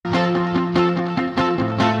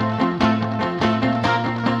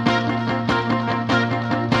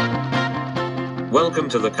Welcome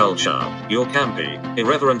to The Culture, your campy,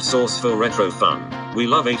 irreverent source for retro fun. We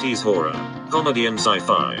love 80s horror, comedy and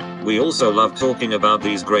sci-fi. We also love talking about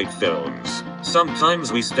these great films.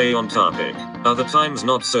 Sometimes we stay on topic, other times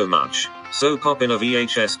not so much. So pop in a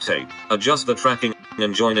VHS tape, adjust the tracking,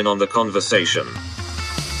 and join in on the conversation.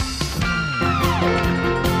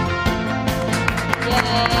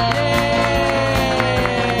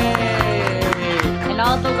 And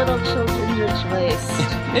all the little children rejoiced.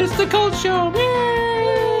 It's the Cult Show! Yay!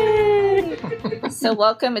 So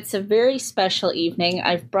welcome. It's a very special evening.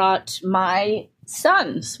 I've brought my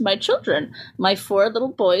sons, my children. My 4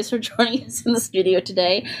 little boys are joining us in the studio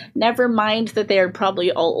today. Never mind that they are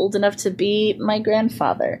probably all old enough to be my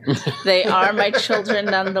grandfather. They are my children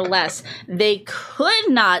nonetheless. They could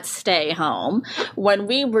not stay home when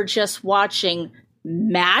we were just watching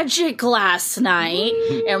Magic last night,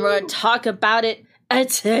 and we're going to talk about it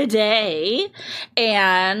today,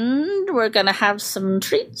 and we're gonna have some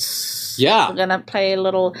treats. Yeah, we're gonna play a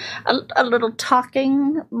little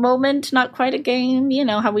talking moment, not quite a game, you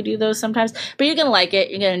know how we do those sometimes, but you're gonna like it,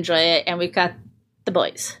 you're gonna enjoy it. And we've got the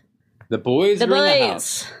boys. The boys are in the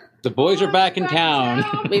house. The boys are back in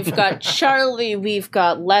town. We've got Charlie, we've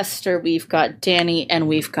got Lester, we've got Danny, and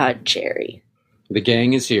we've got Jerry. The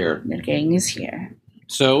gang is here. The gang is here.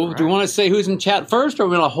 So, right. Do you want to say who's in chat first, or are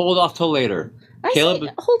we going to hold off till later? Caleb,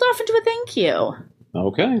 hold off into a thank you.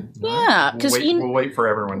 Okay. Yeah, because we'll wait for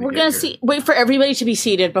everyone. We're gonna wait for everybody to be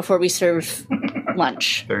seated before we serve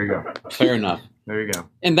lunch. There you go. Fair enough. There you go.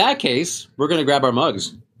 In that case, we're gonna grab our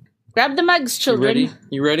mugs. Grab the mugs, children.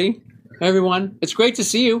 You ready? Everyone, it's great to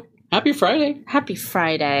see you. Happy Friday. Happy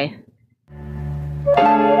Friday.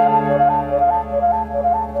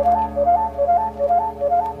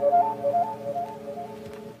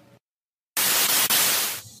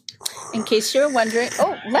 In case you're wondering, Lester!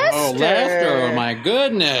 Oh, Lester! My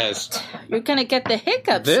goodness! You're gonna get the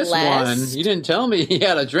hiccups. This Les. one, you didn't tell me he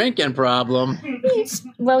had a drinking problem.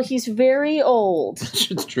 He's very old.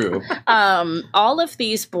 It's true. All of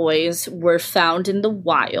these boys were found in the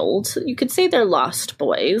wild. You could say they're lost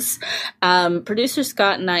boys. Producer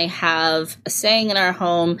Scott and I have a saying in our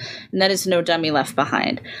home, and that is no dummy left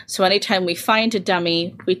behind. So anytime we find a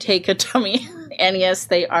dummy, we take a dummy. And yes,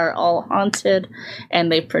 they are all haunted, and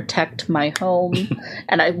they protect my home,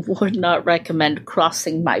 and I would not recommend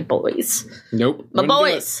crossing my boys. Nope. My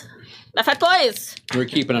boys. My fat boys. We're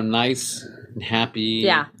keeping them nice and happy.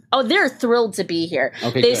 Yeah. Oh, they're thrilled to be here.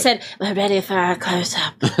 Okay, they said, we're ready for our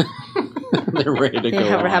close-up. They're ready to go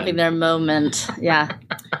We're having their moment. Yeah.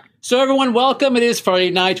 So everyone, welcome. It is Friday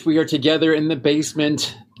night. We are together in the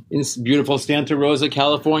basement in beautiful Santa Rosa,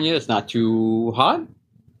 California. It's not too hot.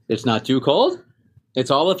 It's not too cold. It's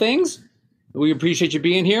all the things. We appreciate you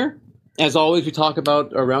being here. As always, we talk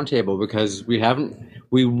about our roundtable because we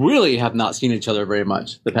really have not seen each other very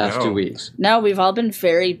much the past 2 weeks. No, we've all been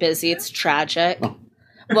very busy. It's tragic. Oh.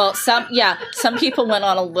 Well, some people went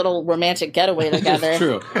on a little romantic getaway together. It's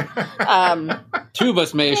true. 2 of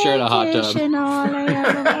us may have shared a hot tub.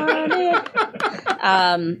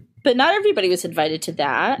 But not everybody was invited to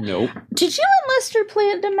that. Nope. Did you and Lester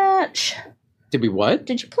plan to match? Did we what?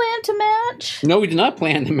 Did you plan to match? No, we did not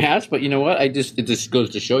plan to match, but you know what? It just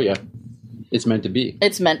goes to show you. It's meant to be.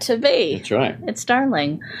 It's meant to be. That's right. It's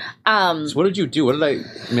darling. So what did you do? What did I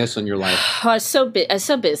miss in your life? I was so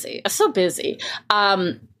busy.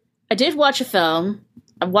 I did watch a film.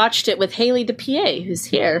 I watched it with Haley, the PA, who's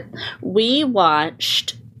here. We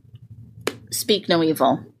watched Speak No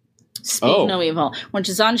Evil. No Evil, which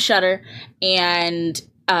is on Shudder, and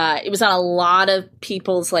it was on a lot of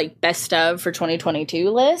people's best of for 2022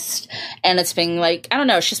 list, and it's been I don't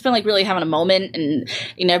know, it's just been really having a moment, and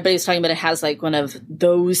everybody's talking about it has one of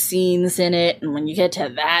those scenes in it, and when you get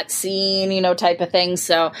to that scene, type of thing.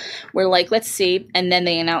 So we're let's see. And then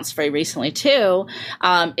they announced very recently too,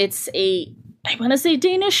 it's I want to say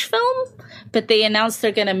Danish film, but they announced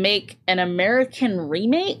they're going to make an American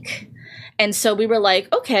remake. And so we were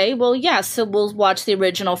okay, well, yeah, so we'll watch the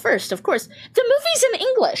original first. Of course, the movie's in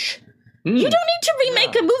English. You don't need to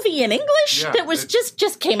remake a movie in English that was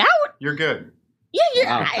just came out. You're good.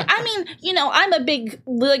 Yeah, wow. I mean, I'm a big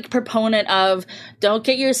proponent of don't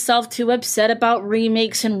get yourself too upset about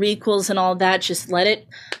remakes and requels and all that. Just let it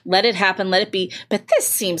happen, let it be. But this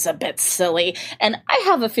seems a bit silly, and I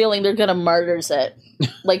have a feeling they're gonna Martyrs it,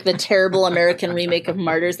 the terrible American remake of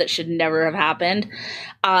Martyrs that should never have happened.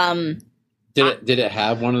 Did it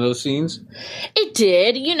have one of those scenes? It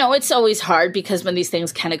did. It's always hard because when these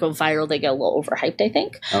things kind of go viral, they get a little overhyped, I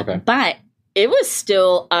think. Okay. But it was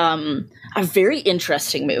still a very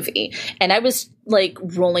interesting movie. And I was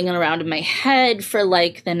rolling around in my head for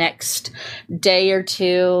the next day or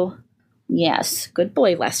two Yes, good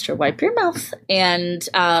boy, Lester. Wipe your mouth. And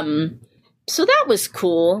so that was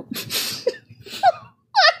cool.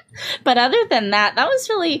 But other than that, that was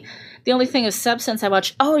really the only thing of substance I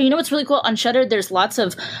watched. Oh, you know what's really cool? On Shudder, there's lots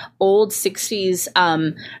of old 60s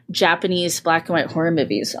Japanese black and white horror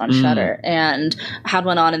movies on Shudder. And I had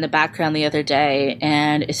one on in the background the other day,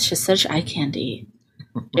 and it's just such eye candy.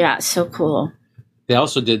 Yeah, it's so cool. They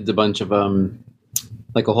also did a bunch of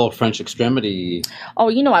like a whole French Extremity. Oh,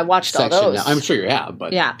 you know, I watched all those. Now. I'm sure you have,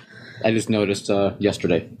 but yeah, I just noticed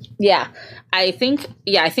yesterday. Yeah, I think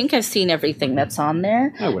I've seen everything that's on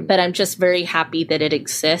there. I wouldn't. But I'm just very happy that it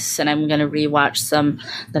exists, and I'm going to rewatch some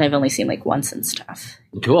that I've only seen like once and stuff.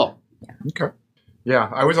 Cool. Yeah. Okay.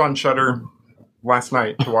 Yeah, I was on Shudder last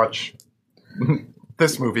night to watch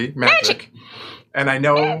this movie, Magic. And I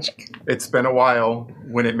know it's been a while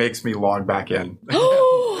when it makes me log back in.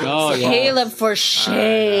 Oh, yeah. Caleb, for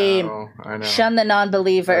shame. I know. Shun the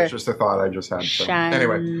non-believer. That's just a thought I just had. So. Shun.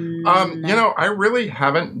 Anyway, I really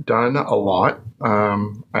haven't done a lot.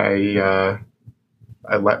 I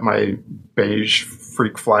let my beige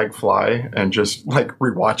freak flag fly and just like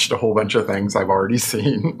rewatched a whole bunch of things I've already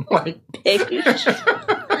seen. Like beige.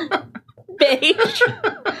 Beige.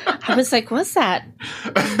 I was like, what's that?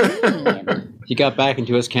 He got back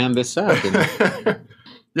into his canvas set.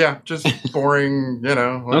 Yeah, just boring, like,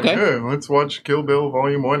 okay. Hey, let's watch Kill Bill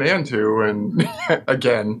Volume 1 and 2 and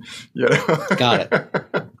again, Got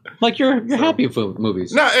it. Like you're happy with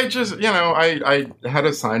movies. No, it just, I had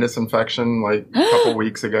a sinus infection like a couple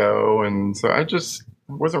weeks ago, and so I just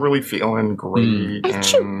wasn't really feeling great.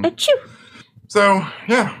 Achoo. So,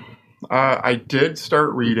 yeah. I did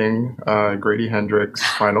start reading Grady Hendrix'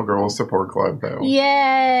 Final Girls Support Club, though.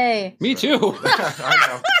 Yay! Me too. I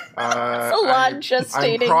know. It's a lot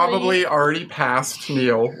gestating. I'm probably already past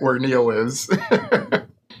Neil, where Neil is.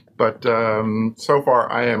 But so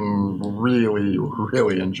far, I am really,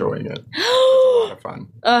 really enjoying it. It's a lot of fun.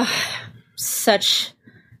 Such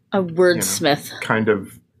a wordsmith. Kind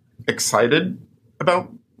of excited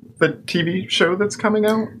about the TV show that's coming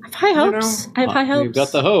out. I have high hopes. I have high hopes. You've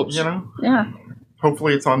got the hopes. Yeah.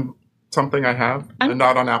 Hopefully it's on something I have and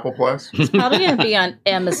not on Apple Plus. It's probably going to be on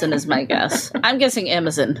Amazon is my guess. I'm guessing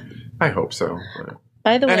Amazon. I hope so.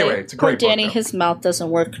 By the anyway, way, it's a poor great book, Danny, though. his mouth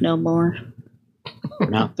doesn't work no more.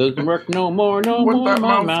 Mouth doesn't work no more, no What more. that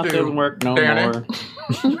My mouth mouth do, doesn't work no Danny? more.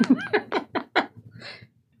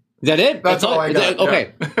 Is that it? That's all I got.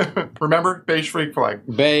 Okay. Yeah. Remember, beige freak flag.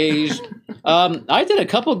 Beige. I did a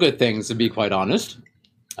couple good things, to be quite honest.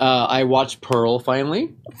 I watched Pearl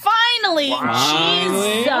finally. Finally!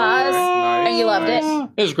 Finally. Jesus! And you loved it?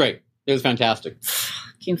 It was great. It was fantastic.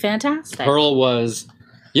 Fucking fantastic. Pearl was,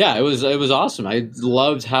 it was awesome. I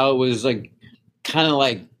loved how it was like, kind of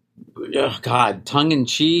like, oh God, tongue in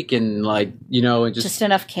cheek and like, and just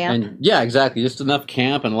enough camp. And yeah, exactly. Just enough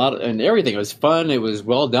camp and and everything. It was fun. It was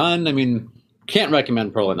well done. I mean, can't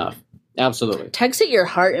recommend Pearl enough. Absolutely. Tugs at your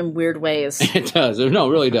heart in weird ways. It does. No,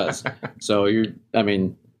 it really does. So it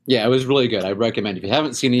was really good. I recommend it. If you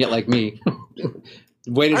haven't seen it yet, like me,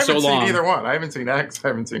 waited so long. I haven't seen either one. I haven't seen X. I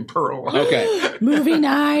haven't seen Pearl. Okay. Movie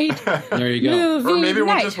night. There you go. Or maybe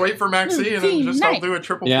we'll just wait for Maxie and then just all do a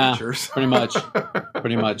triple features. Pretty much.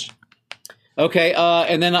 Pretty much. Okay.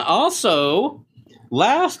 And then also,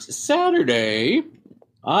 last Saturday,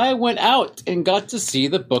 I went out and got to see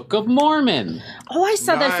the Book of Mormon. Oh, I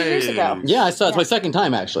saw that a few years ago. Yeah, I saw it. It's my second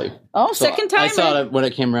time, actually. Oh, second time? I saw it when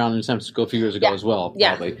it came around in San Francisco a few years ago as well,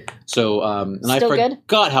 probably. So, and Still I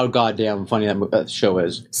forgot how goddamn funny that show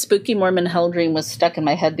is. Spooky Mormon Hell Dream was stuck in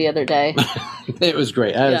my head the other day. It was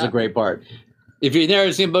great. That was a great part. If you've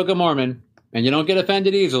never seen Book of Mormon and you don't get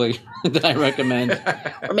offended easily, then I recommend.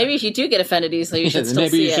 Or maybe if you do get offended easily, you should still maybe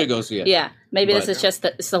see it. Maybe you should go see it. Yeah. Maybe this is just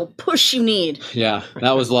the little push you need. Yeah,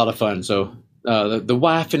 that was a lot of fun. So the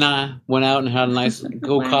wife and I went out and had a nice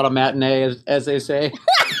go-kata matinee, as they say.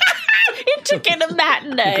 It took in a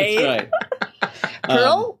matinee. That's right.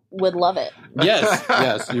 Pearl would love it.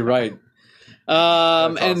 Yes, you're right.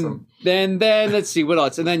 That's and awesome. then let's see what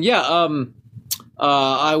else. And then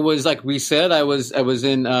I was like we said, I went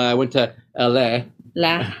to LA.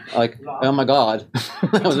 Like, oh my God.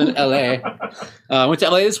 I was in LA. I went to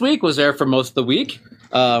LA this week, was there for most of the week.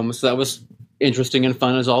 So that was interesting and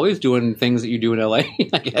fun as always, doing things that you do in LA,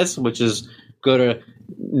 I guess, which is go to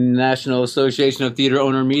National Association of Theater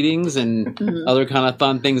Owner meetings and other kind of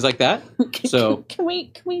fun things like that. Can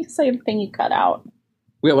we say the thing you cut out?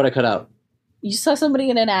 Yeah, what I cut out? You saw somebody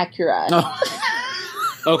in an Acura.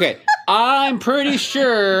 Oh. Okay. I'm pretty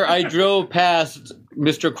sure I drove past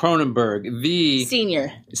Mr. Cronenberg, the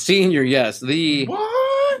senior. Senior, yes. The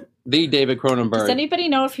What? The David Cronenberg. Does anybody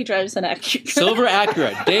know if he drives an Acura? Silver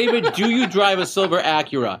Acura. David, do you drive a silver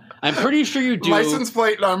Acura? I'm pretty sure you do. License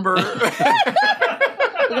plate number.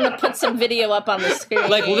 We're going to put some video up on the screen.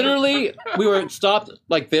 Like, literally, we were stopped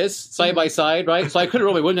like this, side by side, right? So I could have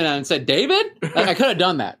rolled my window down and said, David? Like, I could have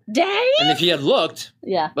done that. Dave? And if he had looked,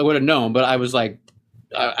 I would have known. But I was like,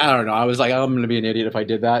 I don't know. I was like, I'm going to be an idiot if I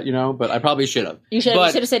did that, but I probably should have. You should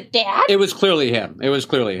have said, Dad? It was clearly him.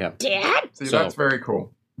 Dad? See, that's very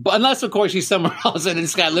cool. But unless, of course, he's somewhere else and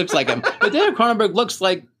this guy looks like him. But David Cronenberg looks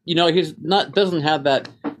like, doesn't have that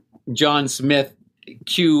John Smith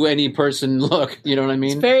cue any person look. You know what I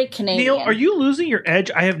mean? It's very Canadian. Neil, are you losing your edge?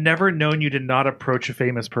 I have never known you to not approach a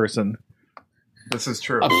famous person. This is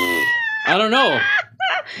true. I don't know.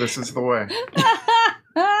 This is the way.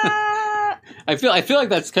 I feel like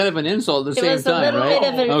that's kind of an insult at the same time, right?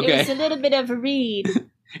 It was a little bit of a read.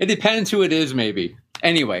 It depends who it is, maybe.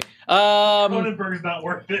 Anyway, Cronenberg's not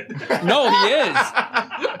worth it. No, he is.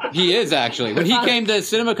 He is, actually. When he came to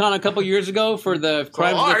CinemaCon a couple years ago for the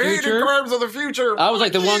Crimes of the Future, Crimes of the Future. I was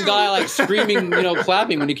like the one guy like screaming,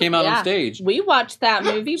 clapping when he came out on stage. We watched that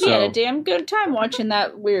movie. We had a damn good time watching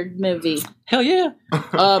that weird movie. Hell yeah.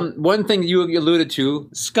 One thing you alluded to,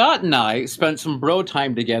 Scott and I spent some bro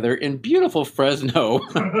time together in beautiful Fresno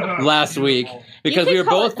last week because we were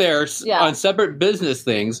both there on separate business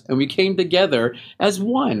things, and we came together as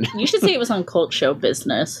one. You should say it was on Cult Show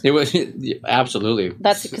Business. It was absolutely.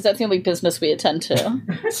 That's because that's the only business we attend to.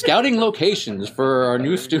 Scouting locations for our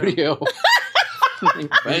new studio.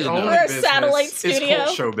 We're a satellite studio. It's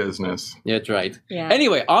Cult Show Business. Yeah, that's right. Yeah.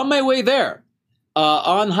 Anyway, on my way there,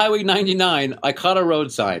 on Highway 99, I caught a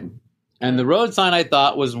road sign. And the road sign I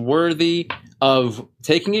thought was worthy of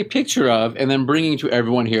taking a picture of and then bringing to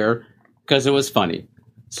everyone here because it was funny.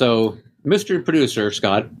 So, Mr. Producer,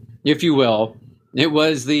 Scott, if you will, it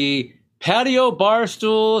was the patio bar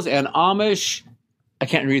stools and Amish... I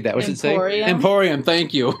can't read that. What's it say? Emporium,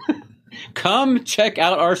 thank you. Come check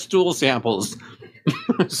out our stool samples.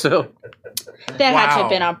 So... That had to have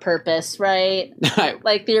been on purpose, right?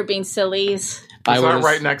 Like they were being sillies. I was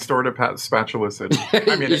right next door to Pat Spatula City.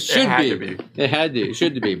 I mean, it had to be. It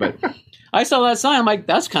should be. But I saw that sign. I'm like,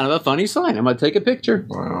 that's kind of a funny sign. I'm going to take a picture.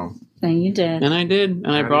 Wow. And you did. And I did. And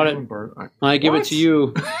I brought it. I give it to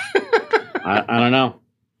you. I don't know.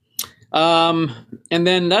 And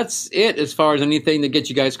then that's it as far as anything to get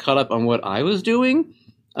you guys caught up on what I was doing.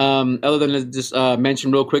 Other than to just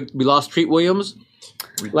mention real quick, we lost Treat Williams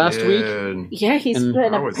last week. Yeah, he's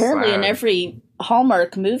been apparently in every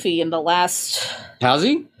Hallmark movie in the last... Has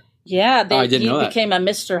he? Yeah, I didn't know that. He became a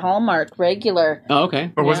Mr. Hallmark regular. Oh,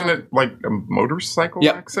 okay. But wasn't it like a motorcycle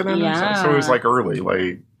accident? Yeah. So it was like early,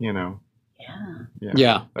 like, Yeah.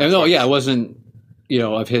 It wasn't,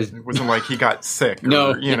 of his... It wasn't like he got sick.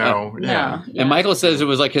 No. No. And Michael says it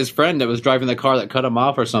was like his friend that was driving the car that cut him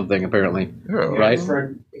off or something, apparently. Oh, right?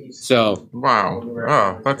 So... Wow.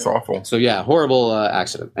 Oh, that's awful. So, yeah, horrible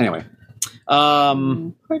accident. Anyway.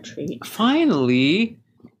 Poor Treat. Finally,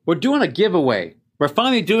 we're doing a giveaway. We're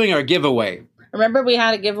finally doing our giveaway. Remember we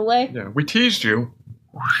had a giveaway? Yeah, we teased you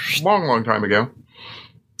long time ago.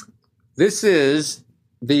 This is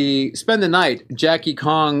the Spend the Night Jackie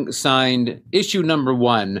Kong signed issue number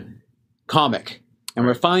 1 comic. And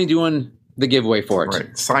we're finally doing the giveaway for it.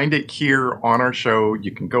 Right. Signed it here on our show.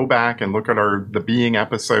 You can go back and look at the Being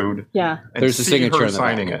episode. Yeah. And there's a signature in the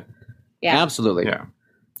signing back. it. Yeah. Absolutely. Yeah.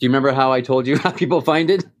 Do you remember how I told you how people find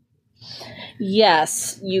it?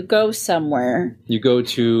 Yes. You go somewhere. You go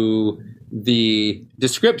to the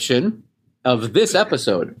description of this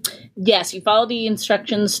episode. Yes, you follow the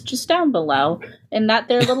instructions just down below in that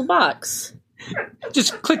there little box.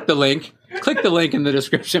 Just click the link. Click the link in the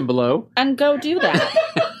description below. And go do that.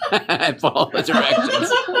 And follow the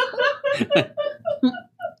directions.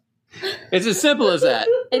 It's as simple as that.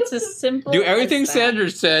 It's as simple Do everything as that. Sandra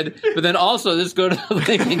said, but then also just go to the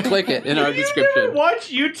link and click it in our description. You ever watch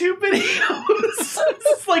YouTube videos?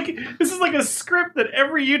 This is like a script that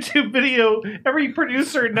every YouTube video, every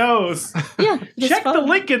producer knows. Yeah. Check the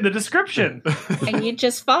link in the description. And you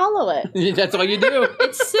just follow it. That's all you do.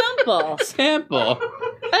 It's simple. Simple.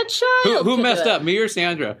 A child. Who could messed do it. up, me or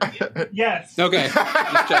Sandra? Yes. Okay.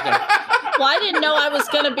 Just checking. Well, I didn't know I was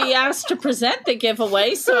going to be asked to present the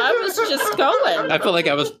giveaway, so I was just going. I felt like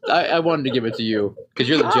I wanted to give it to you because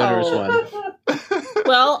you're the generous one.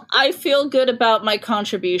 Well, I feel good about my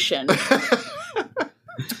contribution.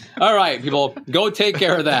 All right, people, go take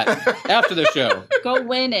care of that after the show. Go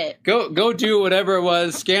win it. Go do whatever it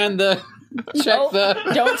was. Scan the...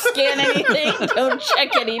 Don't scan anything. Don't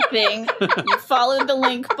check anything. You follow the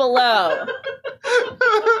link below.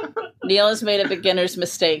 Neil has made a beginner's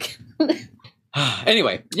mistake.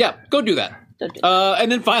 Anyway, yeah, go do that.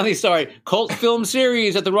 And then finally, cult film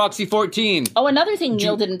series at the Roxy 14. Oh, another thing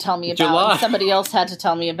Neil didn't tell me about, July. and somebody else had to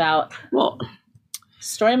tell me about. Well,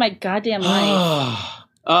 story of my goddamn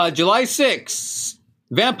life. July 6th,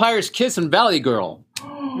 Vampire's Kiss and Valley Girl.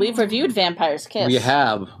 We've reviewed Vampire's Kiss. We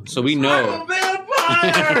have, so we know.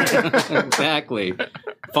 Vampire! Exactly.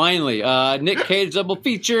 Finally, Nick Cage double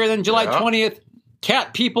feature, and then July 20th,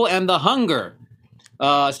 Cat People and the Hunger.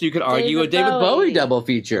 So you could argue a David Bowie double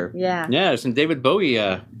feature. Yeah. Yeah, some David Bowie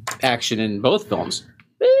action in both films.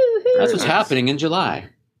 Woo-hoo. That's what's happening in July.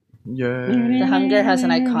 Yeah. The Hunger has an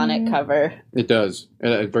iconic cover. It does.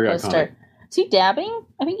 Very iconic. Poster. Is he dabbing?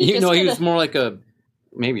 I think He was more like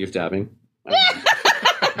maybe he was dabbing.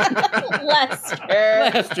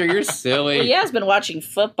 Lester, you're silly. Well, he has been watching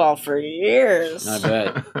football for years. I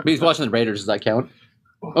bet. But he's watching the Raiders. Does that count?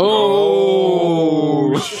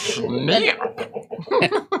 Oh, snap.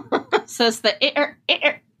 Says the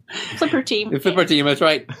flipper team. The flipper team, that's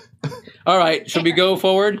right. All right, shall we go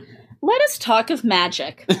forward? Let us talk of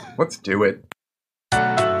magic. Let's do it.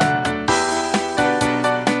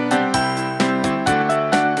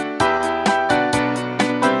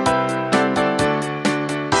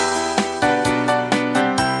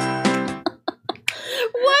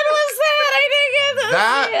 What was that? I didn't get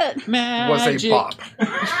That it. was a bop.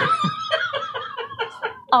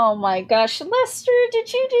 Oh my gosh, Lester,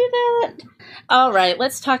 did you do that? All right,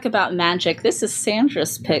 let's talk about magic. This is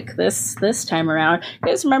Sandra's pick this time around. You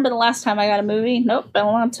guys remember the last time I got a movie? Nope, been a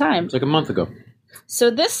long time. It's like a month ago. So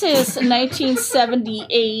this is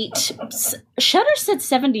 1978. Shudder said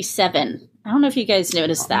 77. I don't know if you guys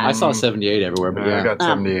noticed that. I saw 78 everywhere, but I got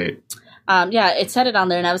 78. Yeah, it said it on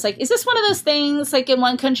there, and I was like, is this one of those things, like in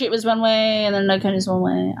one country it was one way, and then another country was one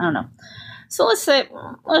way? I don't know. So let's say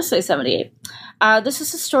 78. This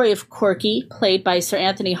is the story of Corky, played by Sir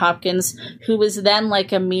Anthony Hopkins, who was then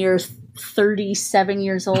like a mere 37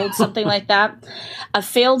 years old, something like that. A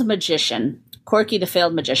failed magician. Corky the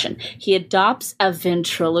failed magician. He adopts a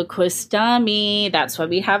ventriloquist dummy. That's why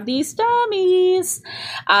we have these dummies.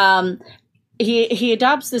 He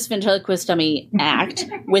adopts this ventriloquist dummy act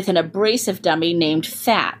with an abrasive dummy named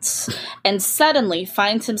Fats, and suddenly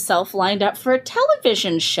finds himself lined up for a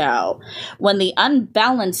television show. When the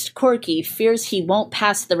unbalanced Corky fears he won't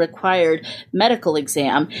pass the required medical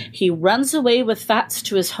exam, he runs away with Fats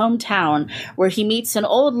to his hometown, where he meets an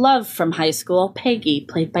old love from high school, Peggy,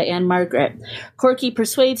 played by Anne Margaret. Corky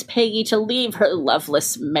persuades Peggy to leave her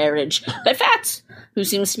loveless marriage, but Fats, who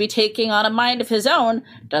seems to be taking on a mind of his own,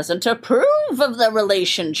 doesn't approve of the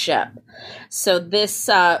relationship. So this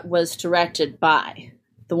was directed by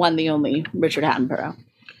the one, the only, Richard Attenborough.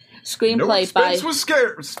 Screenplay by... was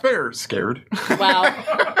scared.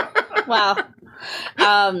 Wow.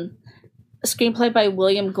 Screenplay by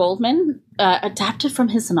William Goldman, adapted from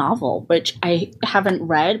his novel, which I haven't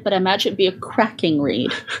read, but I imagine it'd be a cracking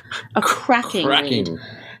read. A cracking read.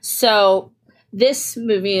 So... this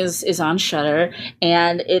movie is on Shudder,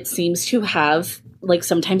 and it seems to have, like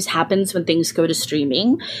sometimes happens when things go to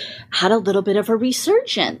streaming, had a little bit of a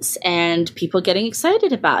resurgence and people getting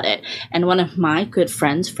excited about it. And one of my good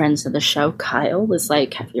friends of the show, Kyle, was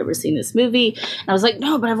like, have you ever seen this movie? And I was like,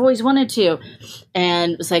 no, but I've always wanted to.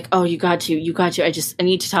 And it was like, oh, you got to. I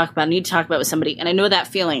need to talk about it with somebody. And I know that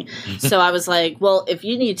feeling. So I was like, well, if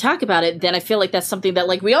you need to talk about it, then I feel like that's something that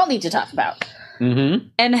like we all need to talk about. Mm-hmm.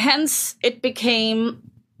 And hence it became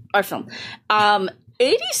our film.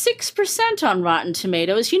 86% on Rotten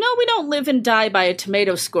Tomatoes. You know, we don't live and die by a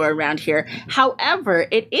tomato score around here. However,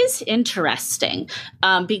 it is interesting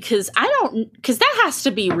because that has to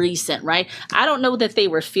be recent, right? I don't know that they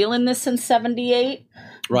were feeling this in 78.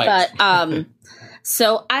 Right. But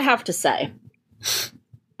so I have to say,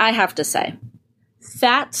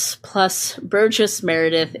 Fats plus Burgess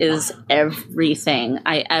Meredith is everything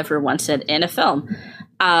I ever wanted in a film.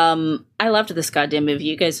 I loved this goddamn movie.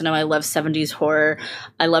 You guys know I love 70s horror.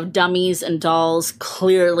 I love dummies and dolls,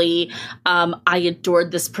 clearly. I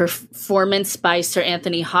adored this performance by Sir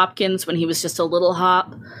Anthony Hopkins when he was just a little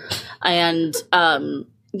hop. And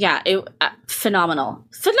phenomenal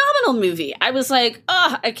movie. I was like,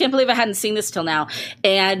 oh, I can't believe I hadn't seen this till now.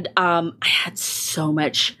 And I had so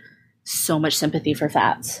much sympathy for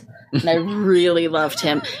Fats. And I really loved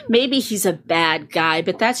him. Maybe he's a bad guy,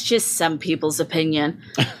 but that's just some people's opinion.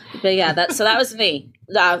 But yeah, that was me.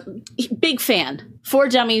 Big fan. 4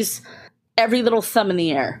 dummies, every little thumb in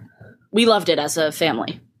the air. We loved it as a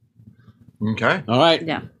family. Okay. All right.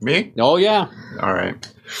 Yeah. Me? Oh, yeah. All right.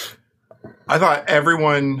 I thought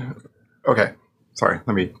everyone... Okay. Sorry.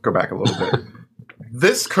 Let me go back a little bit.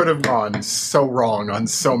 This could have gone so wrong on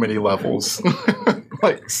so many levels.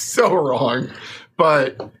 like so wrong.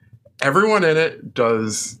 But everyone in it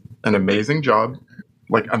does an amazing job.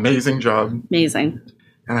 Like, amazing job. Amazing.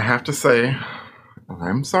 And I have to say,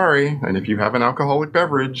 I'm sorry. And if you have an alcoholic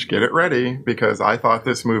beverage, get it ready, because I thought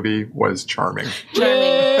this movie was charming.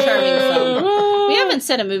 Charming film. We haven't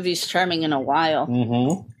said a movie's charming in a while.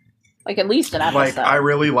 Mm-hmm. Like, at least an episode. Like, I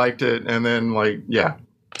really liked it. And then, like, yeah,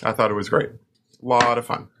 I thought it was great. A lot of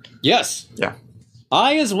fun. Yes. Yeah.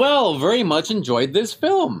 I, as well, very much enjoyed this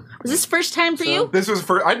film. Was this first time for you? This was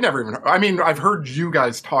I'd never even, I mean, I've heard you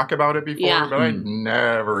guys talk about it before, Yeah. but I'd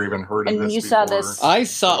never even heard of And this you before. saw this. I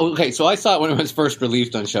saw it when it was first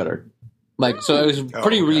released on Shudder. Like, so it was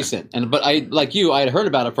pretty okay. recent. But I, like you, I had heard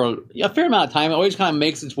about it for a fair amount of time. It always kind of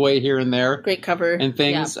makes its way here and there. Great cover. And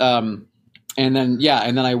things. Yeah. And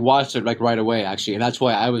then I watched it like right away, actually. And that's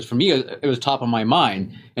why for me, it was top of my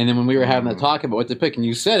mind. And then when we were having the talk about what to pick and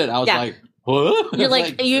you said it, I was like, what? You're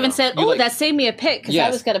like, you even said, that saved me a pick, because I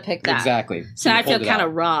was going to pick that. Exactly. So now I you pulled feel it kind out.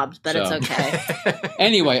 of robbed, but it's okay.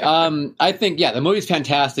 Anyway, I think, the movie's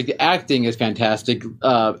fantastic. The acting is fantastic.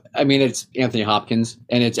 I mean, it's Anthony Hopkins,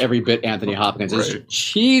 and it's every bit Anthony Hopkins. It's Right.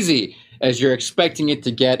 cheesy as you're expecting it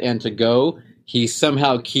to get and to go. He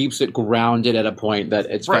somehow keeps it grounded at a point that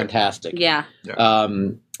it's fantastic. Yeah.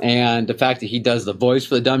 And the fact that he does the voice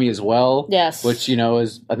for the dummy as well. Yes. Which,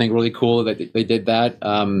 is, I think, really cool that they did that.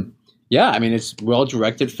 I mean, it's a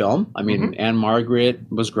well-directed film. I mean, Anne Margaret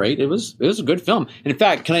was great. It was a good film. And in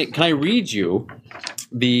fact, can I read you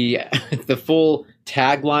the full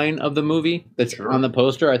tagline of the movie that's on the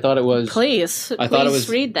poster? I thought it was Please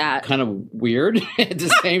read that. kind of weird at the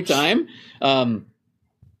same time.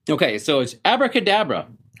 Okay, so it's abracadabra.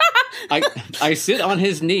 I sit on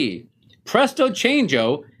his knee. Presto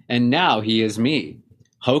changeo, and now he is me.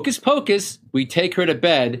 Hocus pocus, we take her to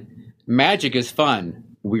bed. Magic is fun.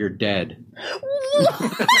 We're dead.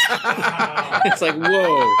 It's like,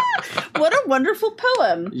 whoa. What a wonderful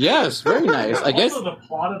poem. Yes, very nice. I guess. Also the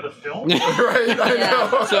plot of the film. Right, I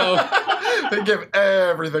know. So they give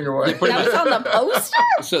everything away. That was on the poster?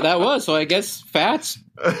 So I guess Fats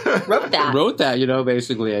Wrote that. wrote that,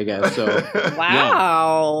 basically, I guess. So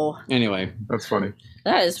Wow. anyway. That's funny.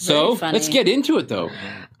 That is very funny. Let's get into it, though.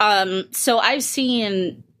 So I've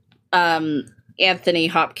seen Anthony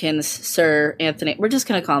Hopkins, Sir Anthony. We're just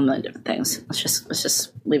gonna call him different things. Let's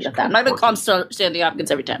just leave it at that. I'm not gonna call him Sir Anthony Hopkins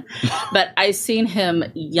every time. But I've seen him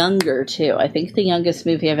younger too. I think the youngest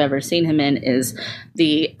movie I've ever seen him in is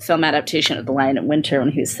the film adaptation of The Lion in Winter when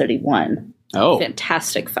he was 31. Oh.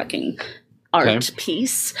 Fantastic fucking art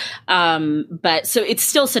piece. But so it's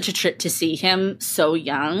still such a trip to see him so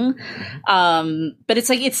young. But it's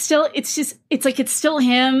like it's still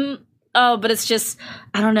him. Oh, but it's just,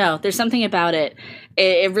 I don't know. There's something about it.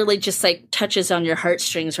 It really just like touches on your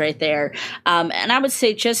heartstrings right there. And I would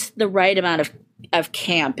say just the right amount of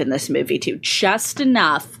camp in this movie too. Just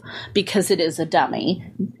enough because it is a dummy.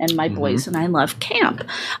 And my boys and I love camp.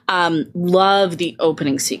 Love the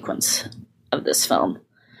opening sequence of this film.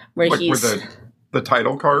 Where Like he's... with the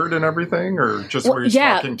title card and everything, or just where he's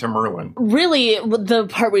talking to Merlin? Really, the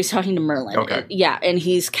part where he's talking to Merlin. Okay. Yeah, and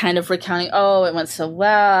he's kind of recounting, it went so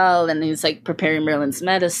well, and he's like preparing Merlin's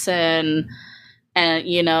medicine, and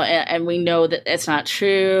and we know that it's not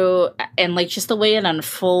true, and like just the way it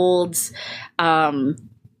unfolds. See,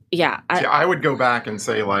 I would go back and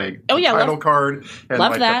say like title card and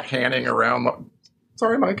love like that. the panning around.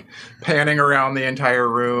 Sorry, Mike. Panning around the entire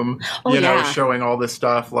room, showing all this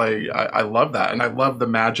stuff. Like, I love that. And I love the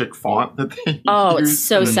magic font that they used it's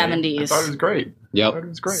so in the 70s. name. I thought it was great. Yep. It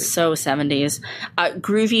was great. So 70s.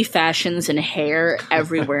 Groovy fashions and hair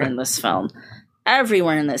everywhere in this film.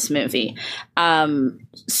 Everywhere in this movie.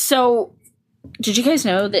 So, did you guys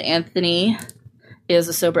know that Anthony is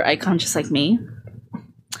a sober icon just like me?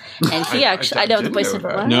 And he I know the boy said,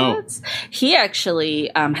 what? No. He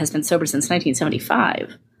actually has been sober since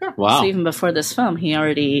 1975. Wow. So even before this film, he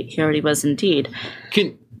already was indeed.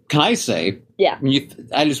 Can I say? Yeah.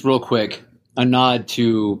 I just real quick a nod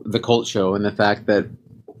to the Cult Show and the fact that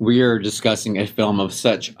we are discussing a film of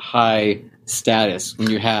such high status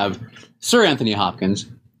when you have Sir Anthony Hopkins,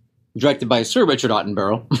 directed by Sir Richard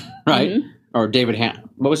Attenborough, right? Mm-hmm. Or David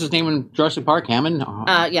what was his name in Jurassic Park? Hammond?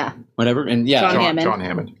 Yeah. Whatever. And John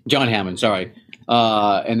Hammond. John Hammond, sorry.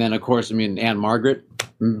 And then, of course, Anne Margaret,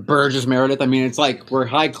 Burgess Meredith. It's like we're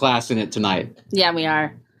high class in it tonight. Yeah, we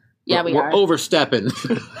are. We're overstepping.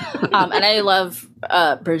 And I love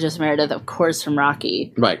Burgess Meredith, of course, from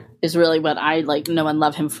Rocky. Right. Is really what I know and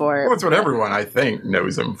love him for. Well, it's what everyone, I think,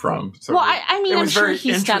 knows him from. So well, I mean, it I'm was sure very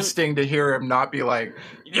he's interesting to hear him not be like,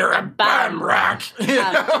 you're a bum rock.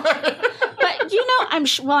 But I'm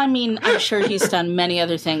sure he's done many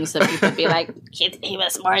other things that people be like, he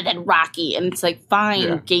was more than Rocky, and it's like,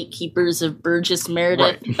 fine, gatekeepers of Burgess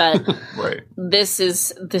Meredith, but this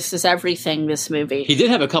is everything. This movie. He did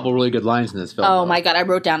have a couple really good lines in this film. Oh my god, I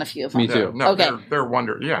wrote down a few of them. Me too. No, okay, they're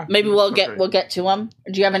wonderful. Yeah, maybe we'll get to them.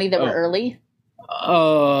 Do you have any that were early?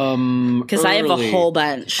 Because I have a whole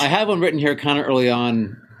bunch. I have one written here kind of early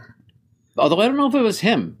on. Although I don't know if it was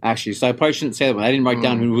him, actually, so I probably shouldn't say that one. I didn't write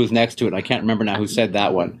down who was next to it. I can't remember now who said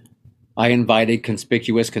that one. I invited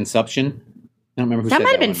conspicuous consumption. I don't remember who said that. That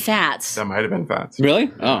might have been one. Fats. That might have been Fats.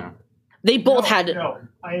 Really? Oh. Yeah. They both had... No,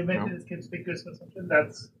 I invented conspicuous consumption.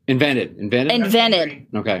 That's... Invented.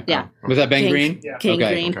 Okay. Yeah. Was that Ben Green? Yeah. King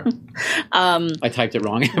Okay. Green. I typed it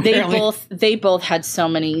wrong. They both had so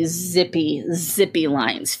many zippy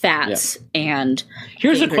lines. Fats and...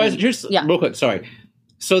 Here's King a question. Green. Real quick, sorry.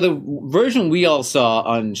 So the version we all saw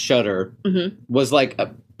on Shudder was like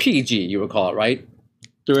a PG, you would call it, right?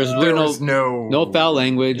 There was no foul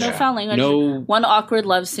language. No foul language. No one awkward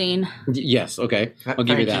love scene. Yes, okay. I'll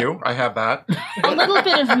give you that. Thank you. I have that. A little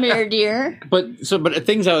bit of murder. But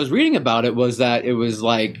things I was reading about it was that it was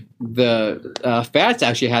like the Fats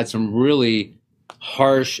actually had some really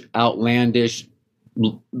harsh, outlandish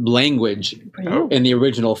language in the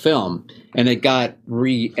original film, and it got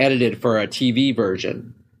re-edited for a TV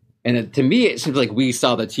version. And to me, it seems like we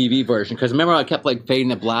saw the TV version because remember I kept like fading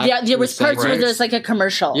to black. Yeah, there was parts where there's like a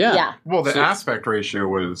commercial. Yeah. Well, the aspect ratio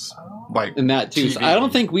was like in that too. So I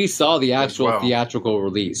don't think we saw the actual theatrical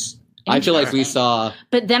release. I feel like we saw.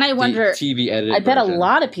 But then I wonder. TV edited. I bet version. a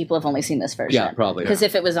lot of people have only seen this version. Yeah, probably. Because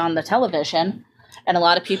if it was on the television, and a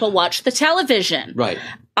lot of people watch the television, right?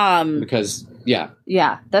 Because.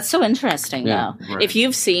 Yeah, that's so interesting, though. Right. If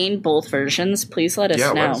you've seen both versions, please let us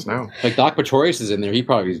know. Let us know. Like Doc Pretorius is in there. He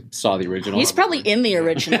probably saw the original. He's probably in the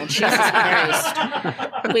original. Jesus Christ.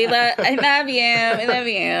 I love you. We love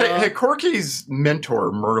you. Hey, Corky's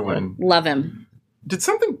mentor, Merlin. Love him. Did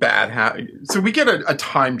something bad happen? So we get a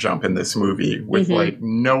time jump in this movie with like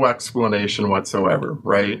no explanation whatsoever,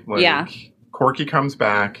 right? Like, Corky comes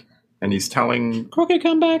back. And he's telling... Corky,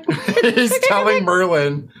 come back. He's telling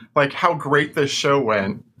Merlin, like, how great this show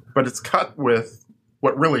went. But it's cut with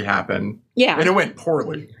what really happened. Yeah. And it went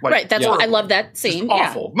poorly. Like, right, that's what I love that scene. Just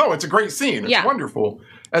awful. No, it's a great scene. It's wonderful.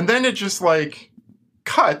 And then it just, like,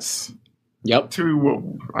 cuts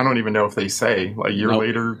to... I don't even know if they say. Like, a year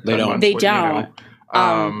later. They don't. They don't.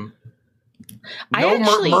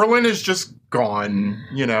 Merlin is just gone,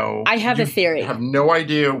 I have a theory. I have no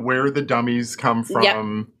idea where the dummies come from.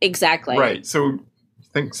 Yep, exactly. Right. So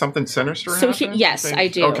think something sinister happened? Yes, I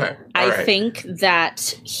do. Okay. I think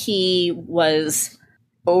that he was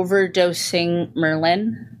overdosing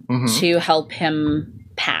Merlin to help him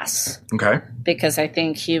pass. Okay. Because I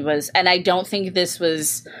think he was, and I don't think this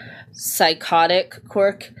was psychotic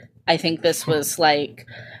Cork. I think this was like,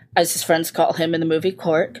 as his friends call him in the movie,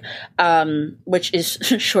 Cork, which is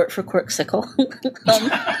short for Corksicle.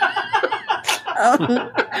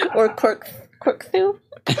 Or Corkthu.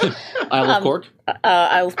 Isle of Cork?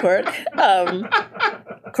 Isle of Cork.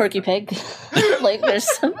 Corky Pig. Like, there's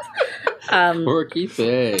some... Corky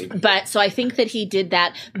Pig. But, so I think that he did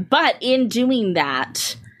that. But in doing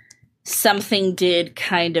that, something did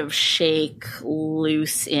kind of shake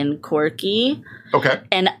loose in Corky. Okay.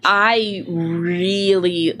 And I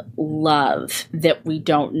really love that we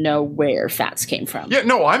don't know where Fats came from. Yeah,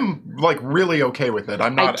 no, I'm like really okay with it.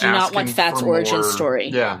 I'm not. I do not want Fats' origin story.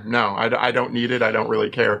 Yeah, no, I don't need it. I don't really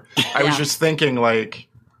care. I was just thinking, like,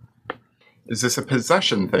 is this a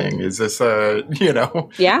possession thing? Is this a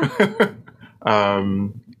Yeah.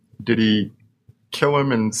 Did he kill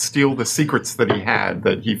him and steal the secrets that he had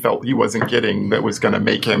that he felt he wasn't getting that was going to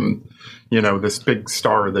make him, this big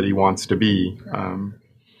star that he wants to be? And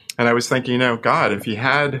I was thinking, God, if he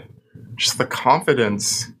had just the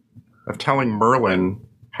confidence of telling Merlin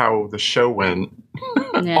how the show went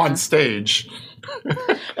on stage.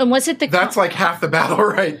 And was it that's like half the battle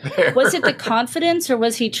right there. Was it the confidence or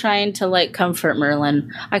was he trying to like comfort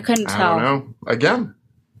Merlin? I couldn't tell. I don't know. Again,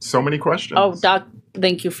 so many questions. Oh, Doc,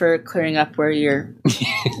 thank you for clearing up where your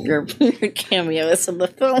cameo is in the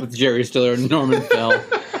film. With Jerry Stiller and Norman Fell.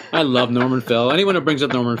 I love Norman Fell. Anyone who brings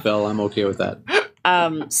up Norman Fell, I'm okay with that.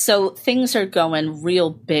 So things are going real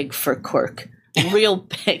big for Cork. Real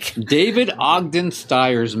big. David Ogden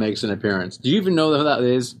Stiers makes an appearance. Do you even know who that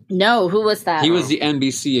is? No, who was that? He was the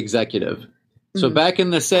NBC executive. So back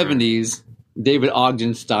in the 70s, David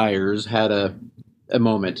Ogden Stiers had a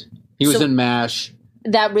moment. He was in MASH.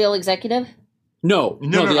 That real executive? No,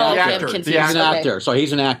 No, the the actor. actor. I'm confused. The He's an Okay. actor, so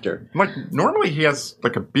he's an actor. Like, normally he has,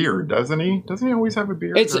 like, a beard, doesn't he? Doesn't he always have a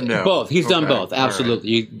beard? It's Or no? both. He's done Okay. both. All right.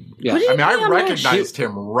 Absolutely. Yeah. What do you I mean, I think I'm recognized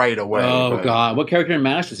him right away. Oh but- God, what character in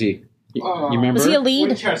MASH is he? You remember? Was he a lead?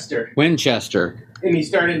 Winchester. Winchester. And he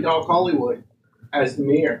started in Dog Hollywood as the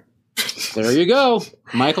mayor. There you go.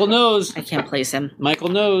 Michael knows. I can't place him. Michael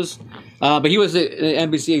knows. But he was the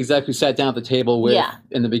NBC exec who sat down at the table with Yeah.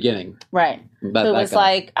 in the beginning. Right. That Who was guy.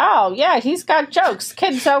 like, oh, yeah, he's got jokes.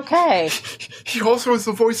 Kid's okay. He also is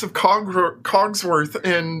the voice of Cogsworth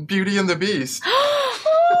in Beauty and the Beast. Oh,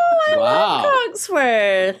 I Wow. love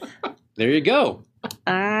Cogsworth. There you go.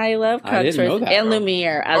 I love I didn't know Cogsworth that. and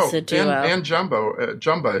Lumiere as a duo. and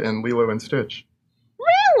Jumba in Lilo and Stitch.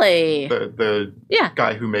 Really? The Yeah.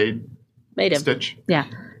 guy who made Made him. Stitch. Yeah.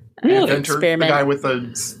 Really? Inventor, the Experiment. guy with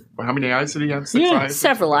the... How many eyes did he have? 6 Yeah, eyes? or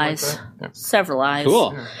Several something like eyes. that? Yeah. Several eyes.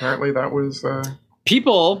 Cool. Yeah, apparently that was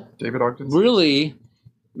People David Ogden's. really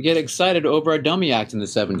get excited over a dummy act in the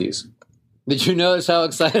 70s. Did you notice how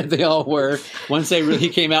excited they all were once he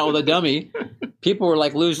came out with a dummy? People were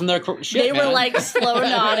like losing their shit. They were man. like slow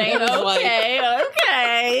nodding. It was like-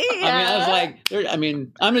 Okay. I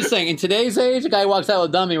mean, I'm just saying, in today's age, a guy walks out with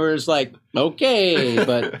a dummy, we're just like, okay.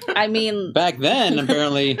 But I mean, back then,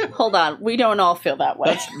 apparently, hold on. We don't all feel that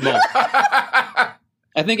way. well,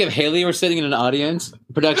 I think if Haley were sitting in an audience,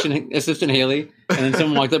 production assistant Haley, and then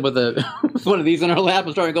someone walked up with with one of these in her lap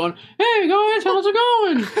and started going, hey, guys, how's it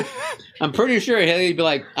going? I'm pretty sure Haley'd be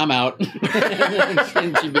like, I'm out.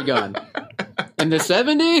 And she'd be gone. In the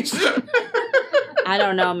 70s? I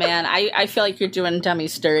don't know, man. I feel like you're doing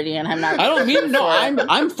dummies dirty, and I'm not. I don't mean no.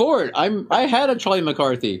 I'm for it. I had a Charlie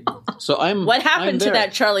McCarthy, so I'm. What happened I'm to there.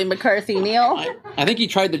 that Charlie McCarthy, Neil? I think he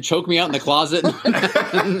tried to choke me out in the closet.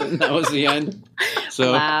 That was the end.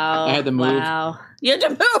 So Wow. I had to move. Wow. You had to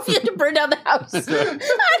move. You had to burn down the house. I had to burn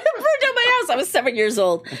down my house. I was 7 years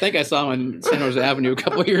old. I think I saw him on San Jose Avenue a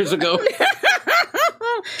couple of years ago.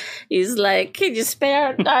 He's like, can you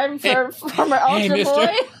spare a dime for former Hey, altar mister.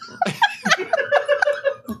 boy?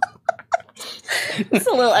 It's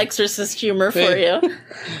a little exorcist humor for Hey. you.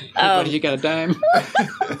 Buddy, you got a dime?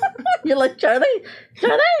 You're like, Charlie,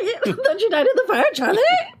 don't you die in the fire, Charlie?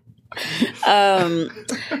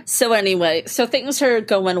 So anyway, so things are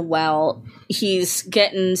going well. He's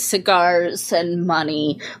getting cigars and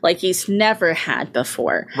money like he's never had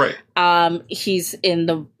before. Right. He's in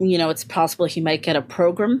the, it's possible he might get a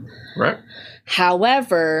program. Right.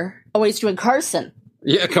 However, he's doing Carson.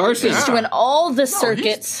 Yeah, Carson. He's doing all the No, he's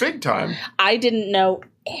circuits. big time. I didn't know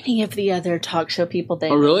any of the other talk show people they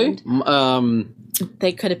Oh, really? named.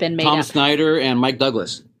 They could have been made Tom up. Snyder and Mike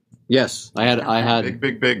Douglas. Yes, I had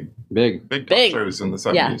Big talk Big. shows in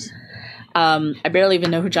the Yeah. 70s. I barely even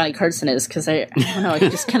know who Johnny Carson is because I don't know. He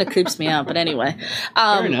just kind of creeps me out. But anyway,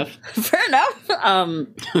 Fair enough. Fair enough.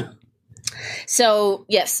 So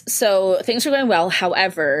yes, so things are going well.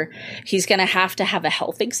 However, he's going to have a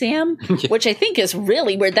health exam, which I think is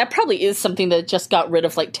really weird. That probably is something that just got rid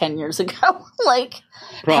of like 10 years ago. Like,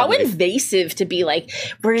 Probably. how invasive to be like,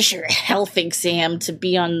 where's your health exam to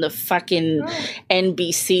be on the fucking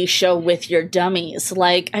NBC show with your dummies?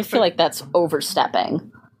 Like, I feel like that's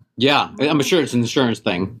overstepping. Yeah, I'm sure it's an insurance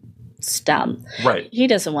thing. It's dumb. Right. He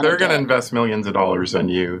doesn't want to. They're going to invest millions of dollars in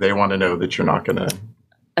you. They want to know that you're not going to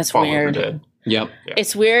That's fall weird. over dead. Yep.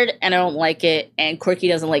 It's weird, and I don't like it, and Corky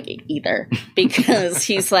doesn't like it either. Because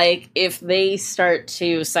he's like, if they start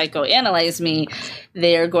to psychoanalyze me,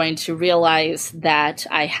 they're going to realize that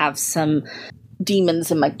I have some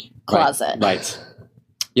demons in my closet. Right.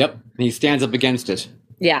 Yep. And he stands up against it.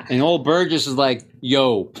 Yeah. And old Burgess is like,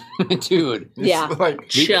 yo, dude. It's Yeah. like,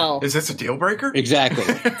 Chill. is this a deal breaker? Exactly.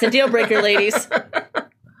 It's a deal breaker, ladies.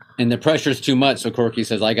 And the pressure's too much, so Corky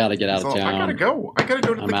says, I got to get out of So, town. I gotta go. I gotta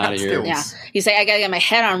go to I'm the outta here. Catskills. Yeah. He's like, I gotta get my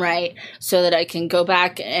head on right so that I can go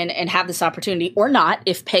back and have this opportunity, or not,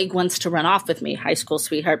 if Peg wants to run off with me, high school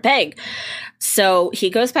sweetheart Peg. So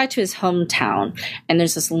he goes back to his hometown, and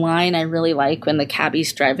there's this line I really like when the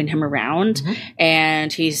cabbie's driving him around,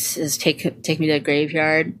 and he says, take me to the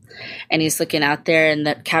graveyard. And he's looking out there, and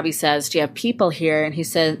the cabbie says, do you have people here? And he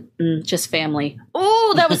said, just family.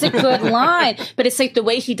 Oh, that was a good line. But it's like the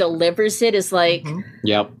way he delivers it is like,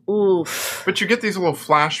 Yep. oof. But you get these little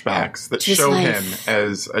flashbacks that Just show like- him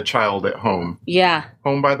as a child at home. Yeah.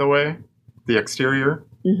 Home, by the way, the exterior,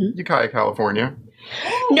 Ukiah, California.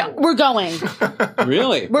 No, we're going.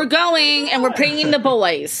 Really? We're going, and we're bringing the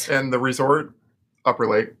boys. And the resort, Upper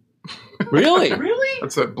Lake. Really? Really?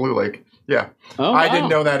 That's at Blue Lake. Yeah. Oh, I wow. didn't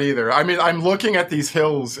know that either. I mean, I'm looking at these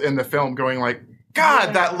hills in the film going like,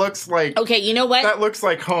 God, that looks like Okay, you know what? that looks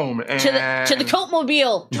like home. And To the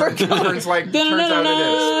Coatmobile. We're going. turns out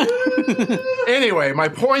it is. Anyway, my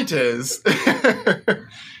point is,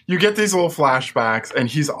 you get these little flashbacks, and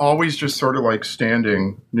he's always just sort of like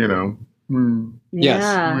standing, Yes.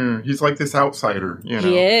 Yeah. He's like this outsider,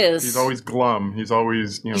 He is. He's always glum. He's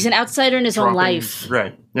always, He's an outsider in his own dropping- life.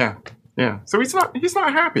 Right. Yeah. Yeah. So he's not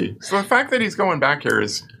happy. So the fact that he's going back here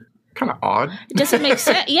is kind of odd. It doesn't make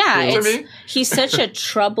sense. Yeah, You know what I mean? he's such a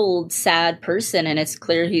troubled, sad person, and it's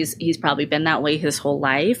clear he's probably been that way his whole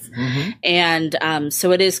life. Mm-hmm. And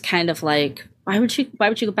so it is kind of like, why would you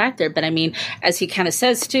go back there? But I mean, as he kind of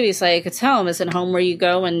says too, he's like, it's home. Isn't home where you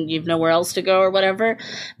go and you've nowhere else to go or whatever?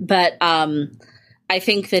 But I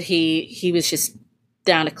think that he was just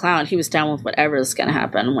down to clown. He was down with whatever was going to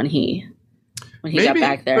happen when he got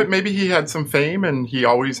back there. But maybe he had some fame, and he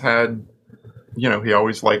always had, he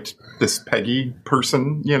always liked this Peggy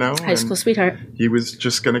person, High school sweetheart. He was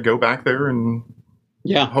just going to go back there and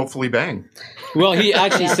hopefully bang. Well, he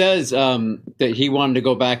actually says that he wanted to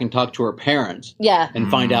go back and talk to her parents. Yeah. And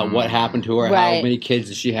find out what happened to her, how Right. many kids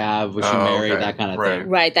did she have, was she married, okay. that kind of Right. thing.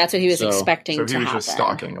 Right, that's what he was So expecting So to he was happen. just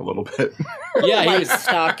stalking a little bit. Yeah, he Like was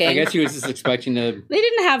stalking. I guess he was just expecting to. They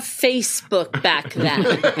didn't have Facebook back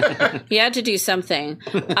then. He had to do something.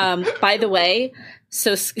 By the way,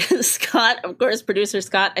 so Scott, of course, producer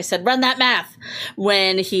Scott, I said, run that math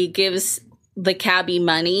when he gives the cabbie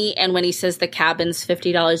money and when he says the cabin's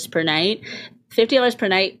 $50 per night. $50 per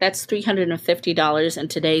night, that's $350 in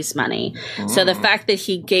today's money. So the fact that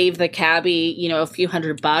he gave the cabbie, a few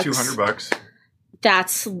 $100, $200.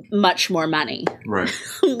 that's much more money. Right.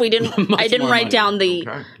 I didn't more write money. down the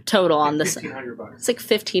Okay. total on this. $1,500. It's like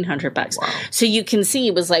 $1,500. Wow. So you can see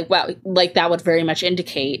it was like, wow, like that would very much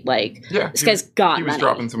indicate like Yeah. this guy's got He was money.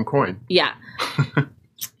 dropping some coin. Yeah.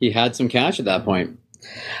 He had some cash at that point.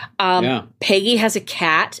 Peggy has a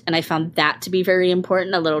cat, and I found that to be very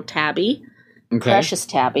important. A little tabby, Okay. precious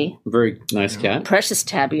tabby, Very nice cat. precious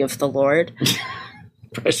tabby of the Lord.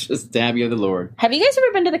 Precious Tabby of the Lord. Have you guys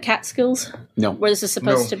ever been to the Catskills, No. where this is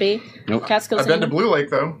supposed No. to be? Nope. Catskills. I've been to England? Blue Lake,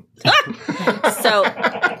 though.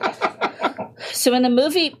 So in the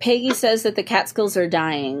movie, Peggy says that the Catskills are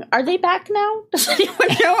dying. Are they back now? Does anyone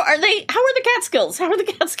know? How are the Catskills? How are the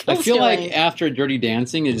Catskills I feel doing? like after Dirty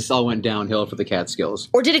Dancing, it just all went downhill for the Catskills.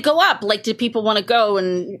 Or did it go up? Like, did people want to go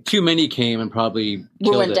and Too many came and probably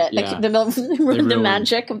killed ruined it? Yeah. Like, ruined the ruined-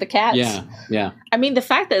 magic of the cats. Yeah. I mean, the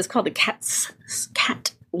fact that it's called the cat,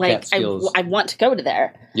 like, Catskills. I want to go to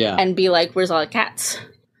there Yeah. and be like, where's all the cats?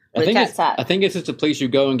 I Where the think cats at? I think it's just a place you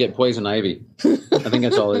go and get poison ivy. I think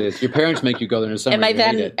that's all it is. Your parents make you go there in the summer. Am I and you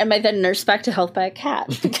hate then it. am I then nursed back to health by a cat?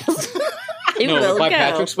 Because I No, will by go.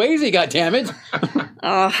 Patrick Swayze, goddammit.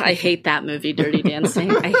 Oh, I hate that movie, Dirty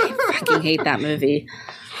Dancing. I fucking hate that movie.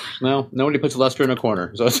 Well, nobody puts Lester in a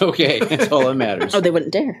corner, so it's okay. That's all that matters. Oh, they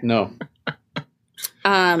wouldn't dare. No.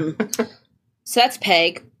 So that's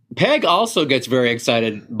Peg. Peg also gets very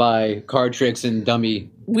excited by card tricks and dummy.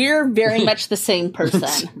 We're very much the same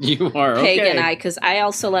person. You are, Peg okay. and I, because I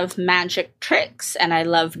also love magic tricks and I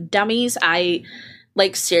love dummies.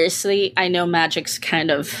 Seriously, I know magic's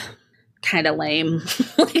kind of lame.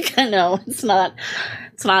 Like, I know it's not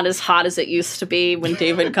as hot as it used to be when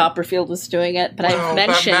David Copperfield was doing it. But I've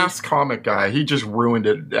mentioned that masked comic guy, he just ruined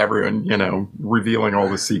it. Everyone, revealing all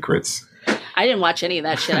the secrets. I didn't watch any of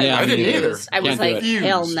that shit. Yeah, I didn't either. I was Can't do like, it.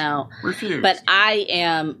 hell no. Refused. But I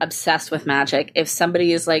am obsessed with magic. If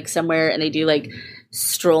somebody is like somewhere and they do like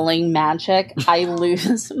strolling magic, I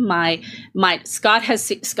lose my mind. Scott,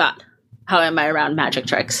 how am I around magic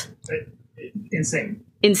tricks? Insane.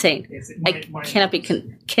 Insane. My-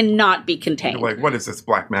 Cannot be contained. You're like, what is this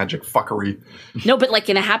black magic fuckery? No, but like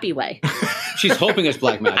in a happy way. She's hoping it's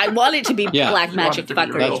black magic. I want it to be Yeah. black You want magic it to be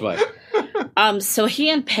fuckery. real. That's why. So he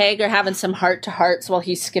and Peg are having some heart to hearts while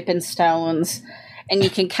he's skipping stones, and you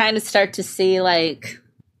can kind of start to see like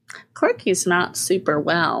Corky's not super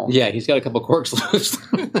well. Yeah, he's got a couple quirks loose.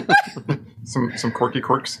 Some quirky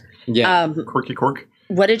quirks. Yeah. Quirky quirk.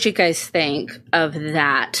 What did you guys think of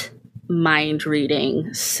that mind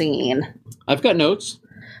reading scene? I've got notes.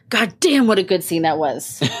 God damn, what a good scene that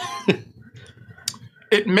was.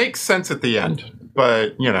 It makes sense at the end,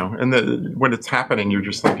 but and when it's happening, you're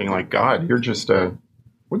just thinking like, God, you're just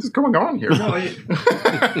what is going on here?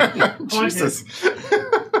 Jesus.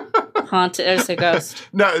 Haunted as a ghost.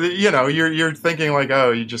 No, you're thinking like,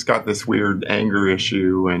 oh, you just got this weird anger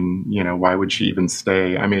issue, and why would she even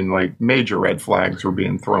stay? I mean, like major red flags were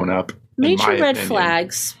being thrown up. Major red opinion.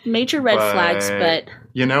 flags. Major red flags, but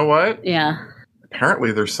You know what? yeah.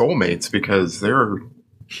 Apparently they're soulmates because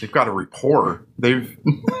they've got a rapport.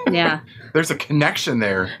 Yeah. There's a connection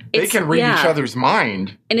there. They It's- can read yeah. each other's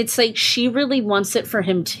mind. And it's like she really wants it for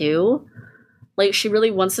him too. Like she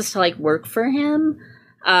really wants this to like work for him.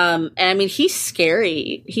 And I mean, he's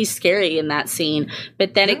scary. He's scary in that scene,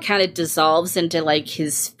 but then it kind of dissolves into like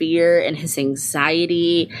his fear and his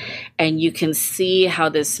anxiety. And you can see how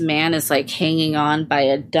this man is like hanging on by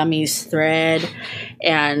a dummy's thread.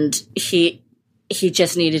 And he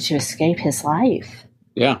just needed to escape his life.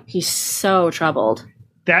 Yeah. He's so troubled.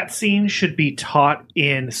 That scene should be taught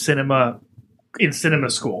in cinema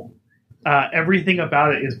school. Everything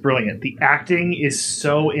about it is brilliant. The acting is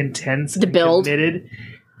so intense. The build. Committed.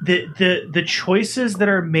 The choices that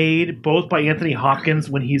are made both by Anthony Hopkins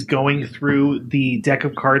when he's going through the deck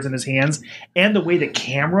of cards in his hands, and the way the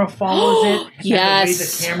camera follows it, yes,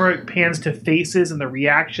 and the way the camera pans to faces and the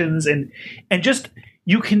reactions, and just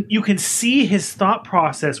you can see his thought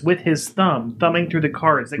process with his thumbing through the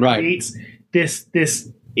cards that creates this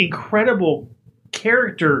incredible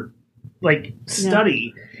character like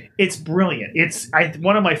study. Yeah. It's brilliant. It's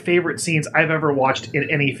one of my favorite scenes I've ever watched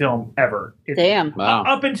in any film ever. Damn. Wow.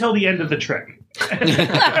 Up until the end of the trick.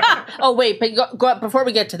 Oh wait, but go before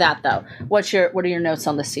we get to that though. What are your notes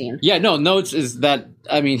on the scene? Yeah, no notes is that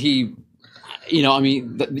I mean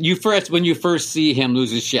when you first see him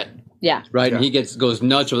lose his shit. Yeah. Right, yeah. And he goes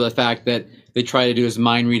nuts over the fact that they try to do his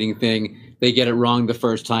mind reading thing. They get it wrong the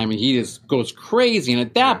first time, and he just goes crazy. And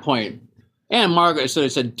at that point, and Margaret sort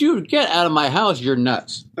of said, "Dude, get out of my house! You're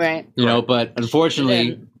nuts." Right. You know, but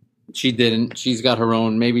unfortunately, she didn't. She's got her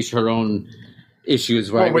own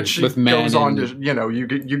issues, right? Which with men goes on to,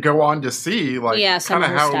 you go on to see kind of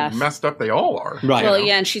how stuff. messed up they all are. Right. Well,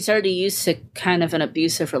 yeah, and she's already used to kind of an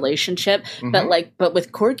abusive relationship, but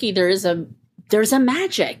with Corky, there's a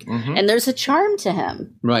magic and there's a charm to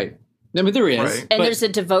him. Right. I mean, there is. Right. And there's a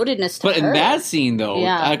devotedness to her. But in that scene, though,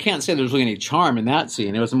 I can't say there's really any charm in that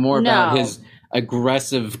scene. It was more about his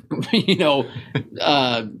aggressive,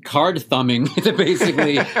 card thumbing,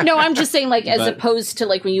 basically. No, I'm just saying, as opposed to,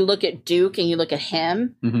 when you look at Duke and you look at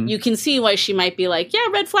him, you can see why she might be like, yeah,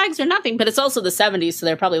 red flags are nothing, but it's also the 70s, so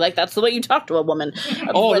they're probably like, that's the way you talk to a woman.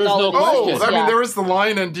 Oh, there's no question. I mean, there was the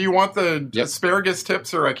line, and do you want the asparagus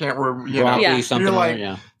tips, or I can't remember, something you're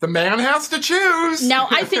like, the man has to choose. Now,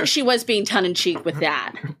 I think she was being tongue-in-cheek with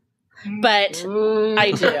that. But I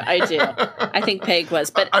do. I think Peg was,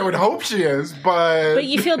 but I would hope she is, but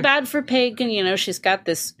you feel bad for Peg, and she's got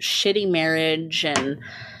this shitty marriage,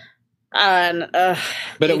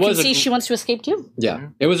 but it was she wants to escape too. Yeah,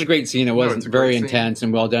 it was a great scene. It was very intense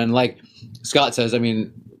and well done. Like Scott says, I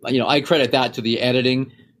mean, I credit that to the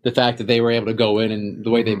editing. The fact that they were able to go in and the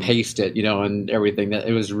way they paced it, and everything, that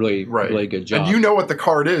it was really good job. And you know what the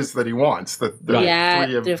card is that he wants, the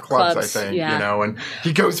three of clubs, I think, and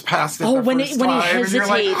he goes past it when first he time, hesitates. and you're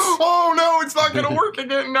like, oh no, it's not going to work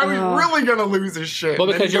again. Now he's really going to lose his shit. Well,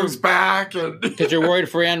 because he goes back. Because you're worried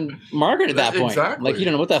for Margaret at that point. Exactly. You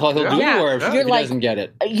don't know what the hell he'll do or if he doesn't get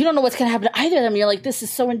it. You don't know what's going to happen to either of them. You're like, this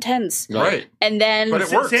is so intense. Right. And then... But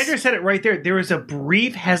Sandra said it right there. There was a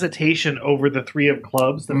brief hesitation over the three of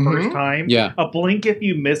clubs the first time. Yeah. A blink if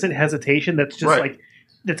you miss it hesitation that's just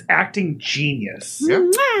that's acting genius.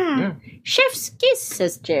 Yeah. Chef's kiss,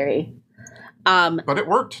 says Jerry. But it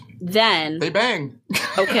worked. Then they bang.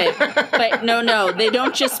 Okay. But no, they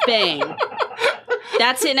don't just bang.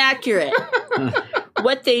 That's inaccurate.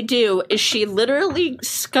 What they do is she literally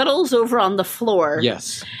scuttles over on the floor.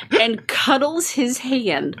 Yes. And cuddles his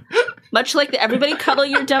hand. Much like everybody cuddle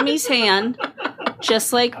your dummy's hand.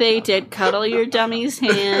 Just like they did. Cuddle your dummy's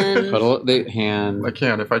hand. Cuddle the hand. I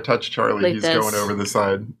can't. If I touch Charlie, he's going over the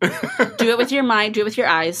side. Do it with your mind. Do it with your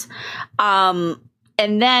eyes. And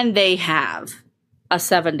then they have a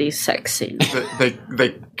 70s sex scene.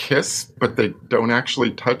 They kiss, but they don't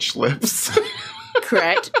actually touch lips.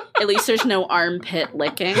 Correct. At least there's no armpit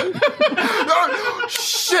licking.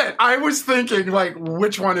 Shit! I was thinking,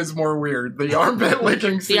 which one is more weird? The armpit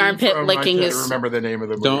licking scene. The armpit licking I is... can't remember the name of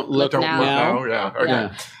the movie. Don't Look Now. Yeah. Okay.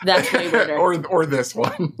 Yeah. That's way weirder. or this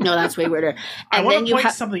one. No, that's way weirder. And I want to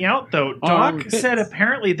point something out, though. Doc said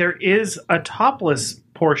apparently there is a topless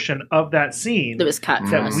portion of that scene that was cut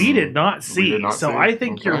that we did not see. I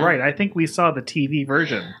think you're right. I think we saw the TV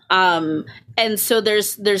version. And so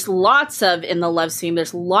there's lots of, in the love scene,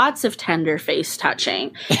 there's lots of tender face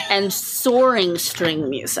touching and soaring string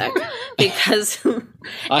music because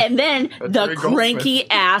and then the cranky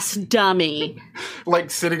ass dummy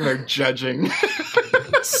sitting there judging.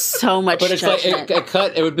 So much but it's judgment. a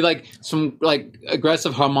cut. It would be some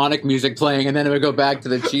aggressive harmonic music playing, and then it would go back to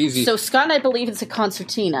the cheesy. So Scott and I believe it's a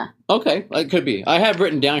concertina. Okay, it could be. I have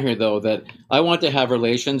written down here though that I want to have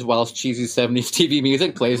relations whilst cheesy 70s TV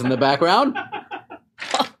music plays in the background.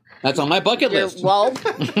 That's on my bucket list. Well,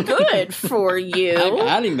 good for you. I'm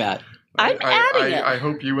adding that. I'm adding it. I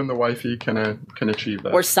hope you and the wifey can achieve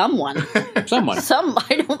that. Or someone. Someone.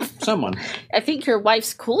 Someone. I think your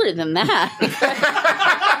wife's cooler than that.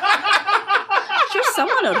 Sure,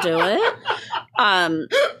 someone will do it.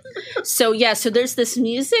 So there's this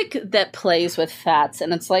music that plays with fats,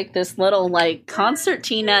 and it's like this little like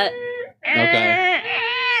concertina. Okay.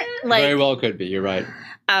 Very well could be. You're right.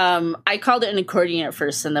 I called it an accordion at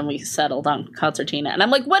first, and then we settled on concertina. And I'm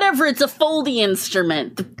like, whatever, it's a Foley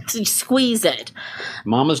instrument. Squeeze it.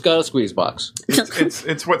 Mama's got a squeeze box.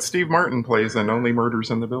 It's what Steve Martin plays in Only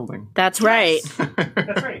Murders in the Building. That's right.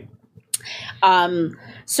 That's right.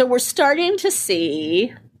 So we're starting to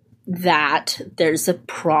see that there's a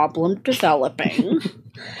problem developing.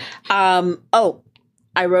 I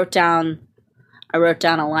wrote down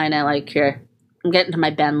a line I like here. I'm getting to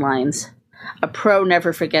my Ben lines. A pro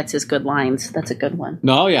never forgets his good lines. That's a good one.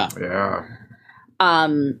 Oh, yeah. Yeah.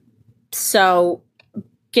 So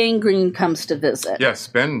Gangrene comes to visit. Yes,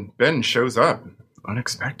 Ben shows up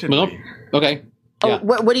unexpectedly. Well, okay. Yeah.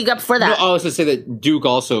 Oh, what do you got before that? No, I was going to say that Duke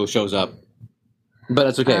also shows up. But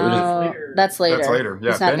that's okay. That's later. That's later.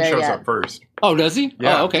 Yeah, Ben shows up first. Oh, does he?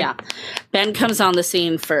 Yeah. Oh, okay. Yeah. Ben comes on the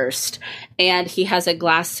scene first, and he has a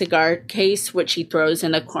glass cigar case, which he throws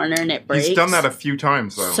in a corner, and it breaks. He's done that a few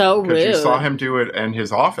times, though. So rude. You saw him do it in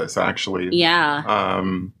his office, actually. Yeah.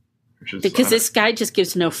 Because this guy just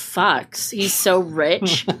gives no fucks. He's so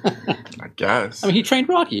rich. I guess. I mean, he trained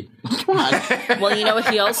Rocky. Come on. Well, you know what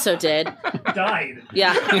he also did? Died.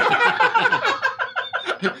 Yeah.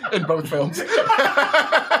 In both films.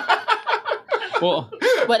 Well,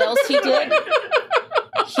 what else he did?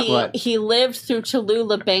 He lived through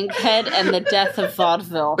Tallulah Bankhead and the death of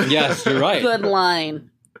vaudeville. yes, you're right. Good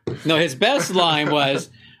line. No, his best line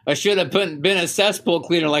was, I should have been a cesspool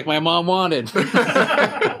cleaner like my mom wanted.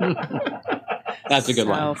 That's a good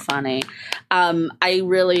line. So funny. I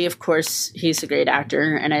really, of course, he's a great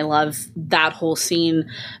actor, and I love that whole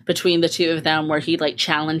scene between the two of them where he like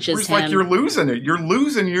challenges him. Like, you're losing it. You're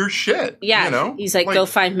losing your shit. Yeah. You know? He's like, go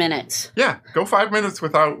 5 minutes. Yeah, go 5 minutes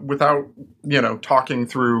without talking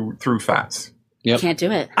through fats. Yep. Can't do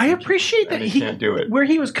it. I appreciate that he can't do it. Where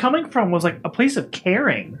he was coming from was like a place of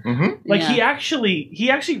caring. Mm-hmm. Like he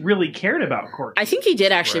actually really cared about Corky. I think he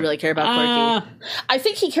did actually really care about Corky. I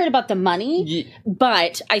think he cared about the money,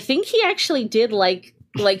 but I think he actually did like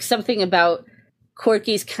something about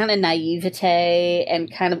Corky's kind of naivete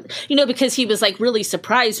and kind of, because he was like really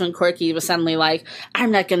surprised when Corky was suddenly like, I'm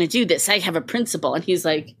not going to do this. I have a principle. And he's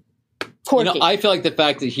like, Corky. I feel like the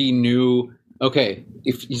fact that he knew, okay,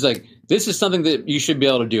 if he's like, this is something that you should be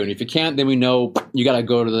able to do, and if you can't, then we know you got to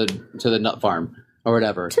go to the nut farm or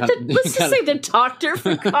whatever. Let's just say the doctor,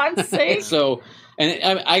 for God's sake. So,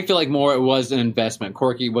 and I feel like more it was an investment.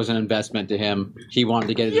 Corky was an investment to him. He wanted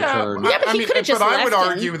to get his return. Yeah, but he could have just left I would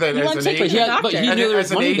argue that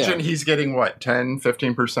as an agent, he's getting what, 10,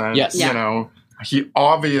 15%? Yes. Yeah. He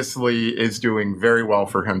obviously is doing very well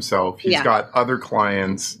for himself. He's got other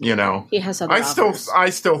clients, He has other offers. I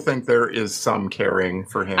still think there is some caring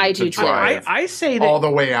for him. I do too. I say that all the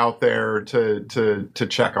way out there to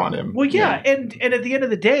check on him. Well, yeah. And at the end of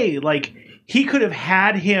the day, like, he could have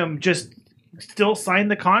had him just still sign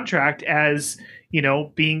the contract as,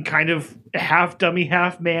 being kind of half dummy,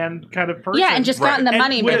 half man kind of person. Yeah, and just gotten the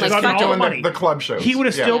money and been like, gotten all the money. The club shows. He would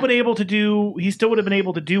have still been able to do. He still would have been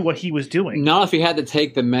able to do what he was doing. Not if he had to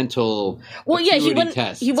take the mental. He wouldn't.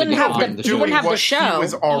 Test He wouldn't have the. He wouldn't have the show. He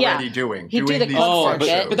was already doing. He'd do the club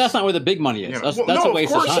but that's not where the big money is. That's a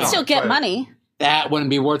waste of time. He'd still get money. That wouldn't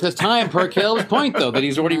be worth his time per Caleb's point, though, that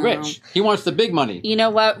he's already rich. He wants the big money. You know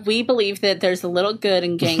what? We believe that there's a little good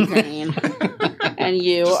in Gangrene. And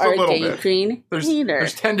you are a Gangrene hater.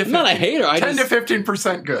 There's 10 to 15%. I'm not a hater. 10 to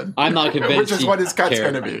 15% good. I'm not convinced. Which is what his cut's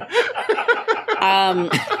going to be.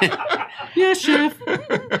 Yeah, chef.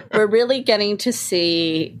 We're really getting to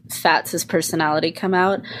see Fats' personality come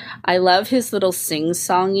out. I love his little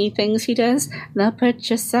sing-songy things he does. They'll put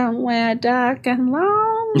you somewhere dark and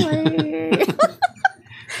lonely.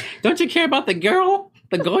 Don't you care about the girl?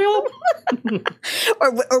 The girl?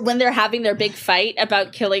 or when they're having their big fight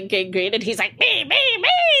about killing Gangrene, and he's like, me.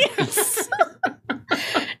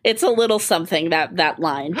 It's a little something, that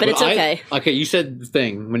line, but it's okay. Okay, you said the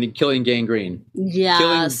thing when you're killing Gangrene. Yes.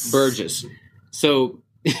 Killing Burgess. So,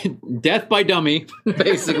 death by dummy,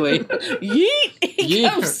 basically.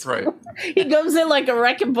 Yeet! That's right. He goes in like a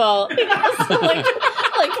wrecking ball. He goes like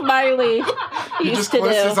Miley He just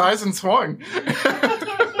closed his eyes and swung.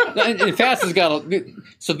 And Fats has got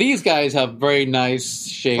So these guys have very nice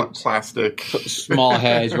shaped plastic small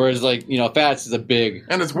heads, whereas like Fats is a big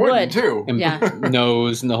and it's wooden Wood. too. and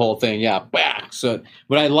nose and the whole thing. Yeah. So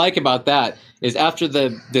what I like about that is after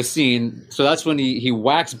the scene, so that's when he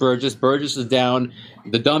whacks Burgess. Burgess is down,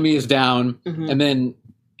 the dummy is down, and then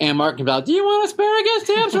Ann Mark comes out, do you want asparagus,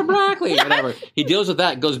 tips, or broccoli? Whatever. He deals with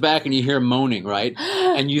that, goes back, and you hear moaning, right?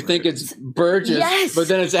 And you think it's Burgess, but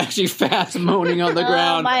then it's actually Fats moaning on the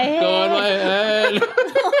ground. My head. Going, my head.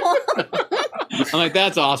 I'm like,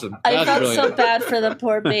 that's awesome. I That's felt brilliant. so bad for the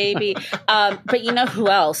poor baby. But you know who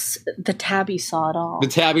else? The tabby saw it all. The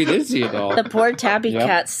tabby did see it all. The poor tabby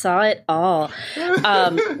cat saw it all.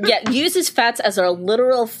 Uses Fats as a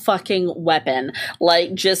literal fucking weapon.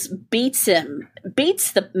 Like, just beats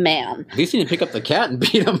the man. At least he didn't pick up the cat and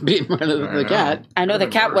beat him right over the cat. I know the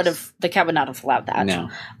cat would not have allowed that. No.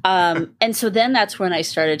 And so then that's when I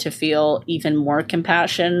started to feel even more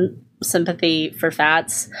sympathy for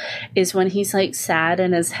Fats, is when he's like sad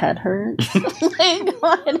and his head hurts. Like,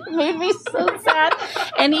 God, it made me so sad.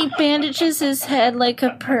 And he bandages his head like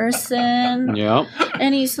a person. Yep.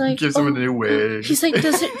 And he's like, Gives him a new wig. He's like,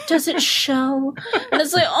 does it show? And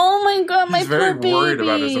it's like, oh my God, my He's poor very baby. worried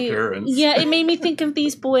about his appearance. Yeah, it made me think of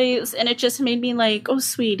these boys, and it just made me like, oh,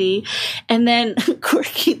 sweetie. And then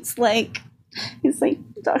Corky's like, he's like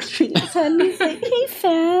doctoring his head, and he's like, hey,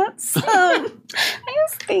 Fats, I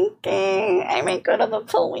was thinking I might go to the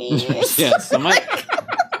police. Yes. I'm like,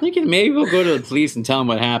 thinking maybe we'll go to the police and tell them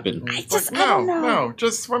what happened. I don't know. No,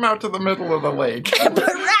 just swim out to the middle of the lake. Put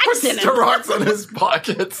rocks in Put it. rocks in his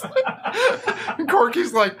pockets. And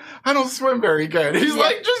Corky's like, I don't swim very good. He's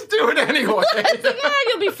like, just do it anyway. Yeah,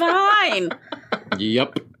 you'll be fine.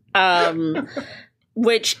 Yep.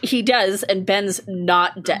 Which he does, and Ben's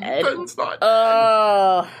not dead. Ben's not.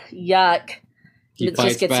 Oh, yuck. He It fights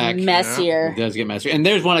just gets back. messier. It does get messier. And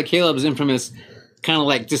there's one of Caleb's infamous kind of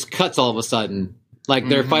like just cuts all of a sudden. Like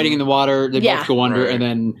they're fighting in the water, they both go under, and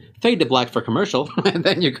then fade to black for commercial, and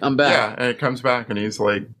then you come back. Yeah, and it comes back, and he's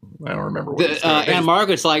like, I don't remember what he's doing. Aunt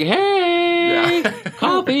Margaret's like, hey,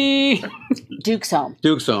 coffee. Duke's home.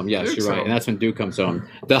 Duke's home, yes, Duke's you're right. home. And that's when Duke comes home.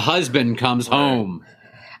 The husband comes home.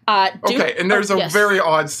 Duke, Okay, and there's a yes. very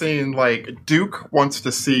odd scene, like, Duke wants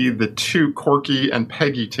to see the two, Corky and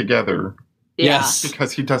Peggy, together Yes.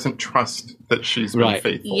 because he doesn't trust that she's been Right.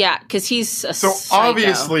 faithful. Yeah, because he's a So psycho.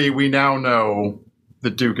 obviously we now know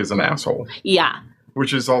that Duke is an asshole, Yeah,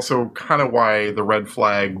 which is also kind of why the red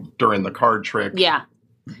flag during the card trick yeah.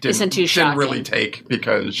 Isn't too didn't shocking. really take,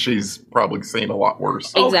 because she's probably seen a lot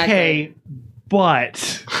worse. Exactly. Okay,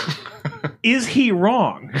 but is he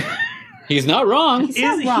wrong? He's not wrong. Is he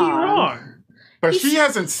wrong? But he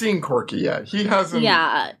hasn't seen Corky yet. He hasn't.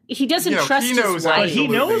 Yeah, he doesn't You know, trust he his knows wife. But he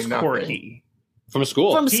knows Absolutely nothing. Corky. From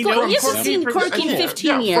school. From He school. knows He hasn't Corky seen from- Corky in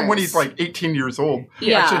 15 years. From when he's like 18 years old.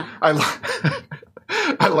 Yeah. Actually,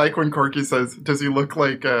 I like when Corky says, "Does he look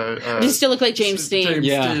like?" Does he still look like James Dean? James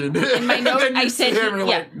Yeah. Dean. In my note, And then I you said, see him and you're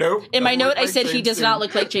like, nope. In my doesn't note, look I like said he James does Dean. not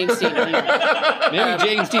look like James Dean. Maybe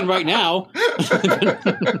James Dean right now.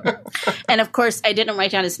 And of course, I didn't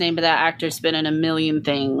write down his name, but that actor's been in a million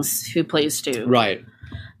things. Who plays Duke? Right.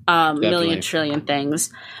 Million trillion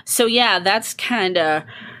things. So yeah, that's kind of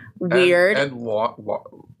weird. And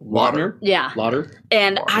Lautner? Yeah. Lauder?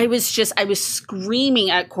 And I was screaming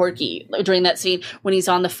at Corky during that scene when he's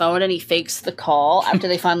on the phone and he fakes the call after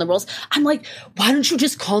they find the rolls. I'm like, why don't you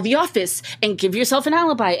just call the office and give yourself an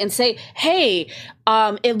alibi and say, hey,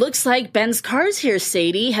 it looks like Ben's car's here,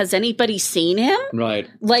 Sadie. Has anybody seen him? Right.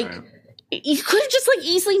 Like, you could have just like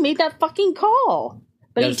easily made that fucking call.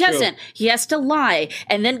 But That's he true. doesn't. He has to lie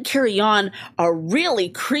and then carry on a really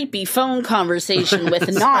creepy phone conversation with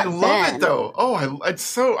not I love Ben. it though. It's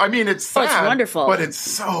so. I mean, it's sad, Oh, it's wonderful. but it's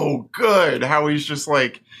so good. How he's just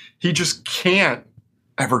like, he just can't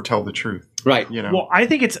ever tell the truth. Right. You know. Well, I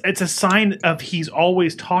think it's a sign of he's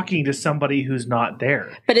always talking to somebody who's not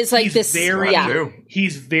there. But it's like He's this. very- Yeah. Too.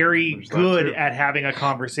 He's very There's that good too. at having a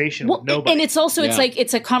conversation Well, with nobody. and it's also it's Yeah. like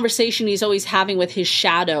it's a conversation he's always having with his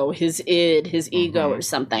shadow, his id, his ego, or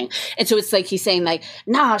something. And so it's like he's saying like,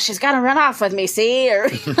 "No, she's got to run off with me, see?" Or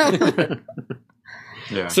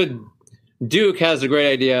Yeah. So Duke has a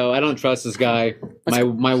great idea. I don't trust this guy.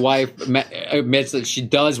 My wife admits that she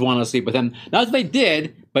does want to sleep with him. Not that they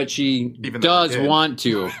did, but she Even though does they did. want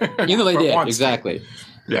to. Even though they But did, wants to. exactly.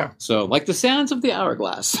 Yeah. So, like the sands of the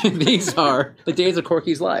hourglass. These are the days of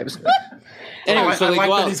Corky's lives. Anyway, I so they like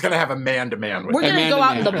go that out. he's going to have a man-to-man with We're him. gonna go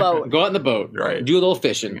out in the boat. Go out in the boat. Right. Do a little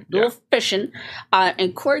fishing. little fishing,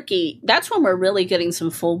 and Corky. That's when we're really getting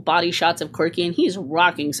some full body shots of Corky, and he's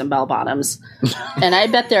rocking some bell bottoms. And I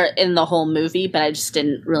bet they're in the whole movie, but I just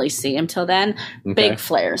didn't really see him till then. Okay. Big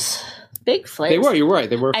flares. Big flares. They were. You're right.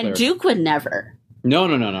 They were. And flares. Duke would never.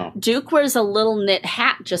 No. Duke wears a little knit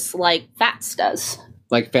hat, just like Fats does.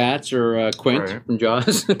 Like Fats or Quint from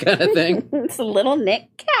Jaws, kind of thing. It's a little knit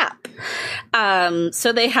cap.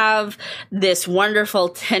 So they have this wonderful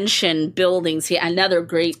tension building. See, another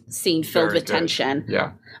great scene filled with tension.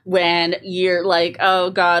 Yeah. When you're like, oh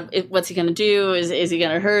God, what's he going to do? Is he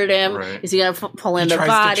going to hurt him? Right. Is he going to pull in the tries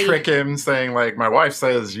body? to trick him, saying like, "My wife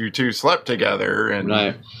says you two slept together,"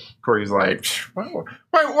 and Corey's like,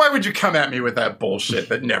 "Why would you come at me with that bullshit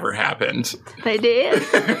that never happened?" They did.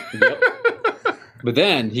 Yep. But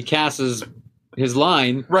then he casts his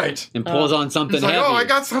line and pulls on something he's like, heavy. "Oh, I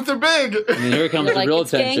got something big!" And then here comes the real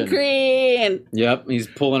tension. Gangrene. Yep, he's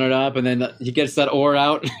pulling it up, and then he gets that oar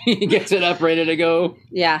out. He gets it up, ready to go.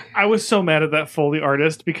 Yeah. I was so mad at that Foley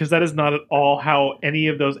artist because that is not at all how any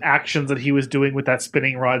of those actions that he was doing with that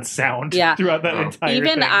spinning rod sound throughout that entire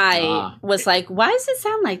Even thing. I was like, why does it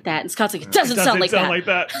sound like that? And Scott's like, it doesn't sound like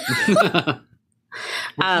that.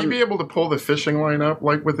 Would he be able to pull the fishing line up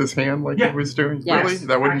like with his hand, like he was doing? Yes. Really,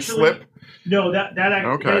 that wouldn't slip. No, that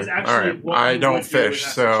is actually. All right. What I we don't would do in fish,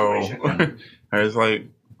 that so situation. I was like,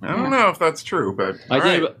 I don't know if that's true, but I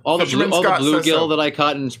did all the Fisherman bluegill Scott says so. that I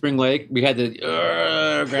caught in Spring Lake. We had to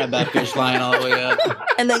grab that fish line all the way up.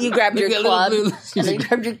 And then you grabbed your club. And then you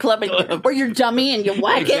grabbed your club or your dummy and you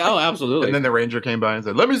whack it. Oh, absolutely. And then the ranger came by and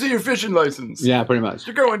said, "Let me see your fishing license." Yeah, pretty much.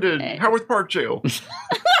 You're going to Haworth Park Jail.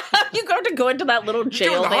 You got to go into that little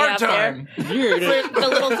jail Doing the they hard have time. there. For the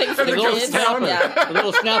little thing for the kids. Yeah. The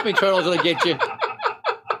little snapping turtles that'll get you.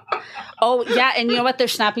 Oh, yeah. And you know what?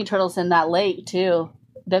 There's snapping turtles in that lake, too.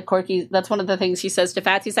 The Corky, that's one of the things he says to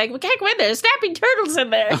Fats. He's like, we can't go in there. There's snapping turtles in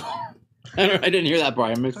there. I didn't hear that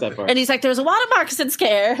part. I missed that part. And he's like, there's a lot of moccasins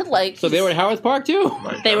scare. Like, so they were at Haworth Park, too?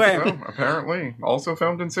 They were. So, apparently. Also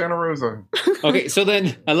filmed in Santa Rosa. Okay, so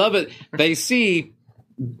then, I love it. They see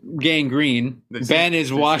Gangrene. Ben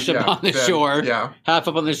is washed up on the shore. Yeah. Half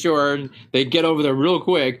up on the shore. And they get over there real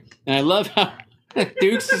quick. And I love how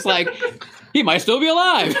Duke's just like, he might still be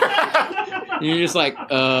alive. And you're just like,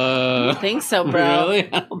 I think so, bro.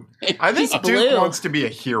 Really? I think Duke wants to be a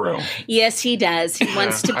hero. Yes, he does. He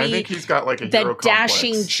wants to be. I think he's got like a the hero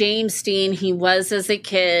dashing complex. James Dean he was as a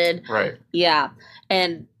kid. Right. Yeah.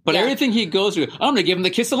 And but everything he goes through, I'm going to give him the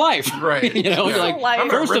kiss of life. Right. You know, like,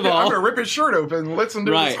 first of all, I'm going to rip his shirt open and listen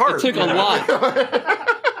to his heart. It took a lot.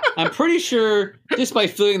 I'm pretty sure just by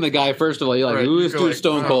feeling the guy, first of all, you're like, ooh, this dude's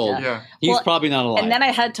stone cold. Yeah. He's probably not alive. And then I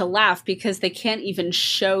had to laugh because they can't even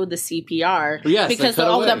show the CPR. Yes, because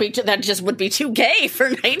that just would be too gay for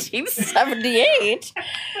 1978.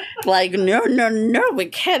 Like, no, we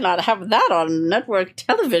cannot have that on network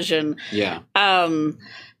television. Yeah.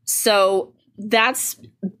 So that's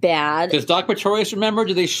bad. Does Doc Pretorius remember?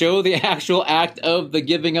 Do they show the actual act of the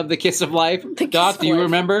giving of the kiss of life? Doc, do you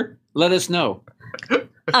remember? Let us know.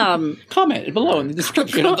 Comment below in the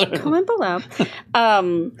description. Comment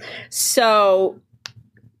below. So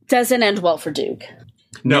doesn't end well for Duke.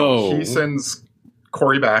 No. He sends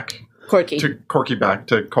Corky back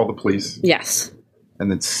to call the police. Yes.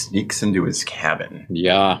 And then sneaks into his cabin.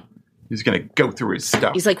 Yeah. He's going to go through his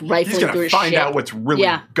stuff. He's like rifling through his shit. He's going to find out what's really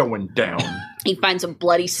going down. He finds a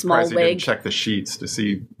bloody small He wig. didn't check the sheets to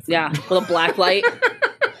see. Yeah, with a black light.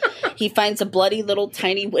 He finds a bloody little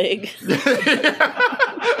tiny wig.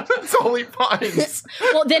 That's all he finds.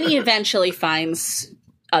 Well, then he eventually finds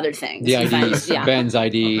other things. The ID, Ben's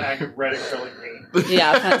ID. A bag of red acrylic paint.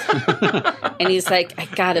 Yeah. And he's like, I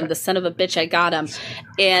got him. The son of a bitch, I got him.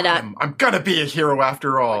 And I'm going to be a hero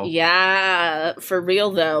after all. Yeah, for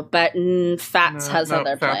real, though. But Fats has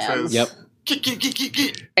other plans. Yep.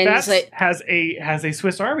 And Fats he's like, has a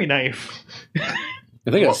Swiss Army knife. I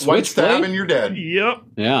think it's one stab and you're dead. Yep.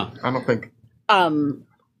 Yeah. I don't think.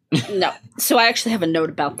 No. So I actually have a note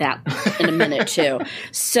about that in a minute, too.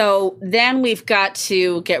 So then we've got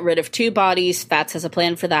to get rid of 2 bodies. Fats has a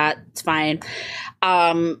plan for that. It's fine.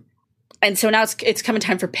 And so now it's coming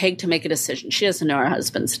time for Peg to make a decision. She doesn't know her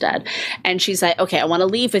husband's dead. And she's like, okay, I want to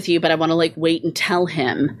leave with you, but I want to wait and tell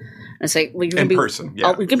him. And it's like, well, you're going to be person. Yeah.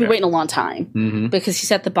 we're going to be waiting a long time because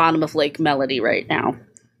he's at the bottom of Lake Melody right now.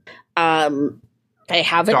 They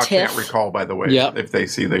have a Doc tiff. can't recall, by the way, if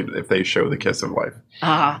they show the kiss of life.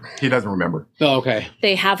 He doesn't remember. Oh, okay.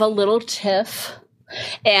 They have a little tiff,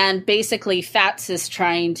 and basically Fats is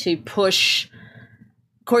trying to push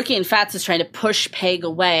Corky and Fats is trying to push Peg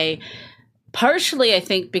away. Partially, I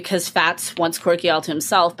think, because Fats wants Corky all to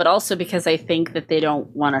himself, but also because I think that they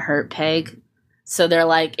don't want to hurt Peg. So they're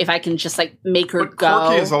like, if I can just like make her But go.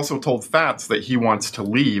 Corky has also told Fats that he wants to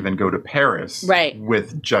leave and go to Paris, right,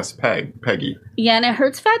 with just Peggy. Yeah, and it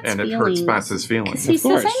hurts Fats' and feelings. it hurts Fats' feelings. He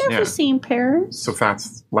says, "I never seen Paris." So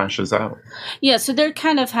Fats lashes out. Yeah, so they're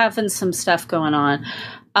kind of having some stuff going on.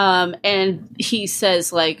 And he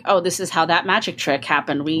says, like, "Oh, this is how that magic trick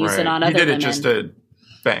happened. We use it on other women." He did it just to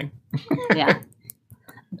bang. Yeah.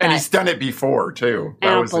 And he's done it before, too. I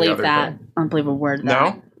don't believe that. Thing. I don't believe a word of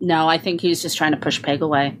that. No, I think he's just trying to push Peg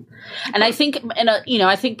away. And I think,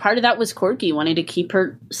 I think part of that was Corky wanting to keep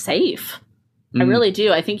her safe. I really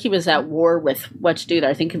do. I think he was at war with what to do there.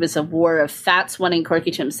 I think it was a war of Fats wanting Corky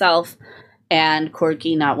to himself and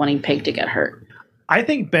Corky not wanting Peg to get hurt. I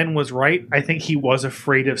think Ben was right. I think he was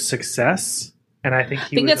afraid of success. And I think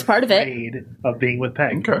he was that's part of it. afraid of being with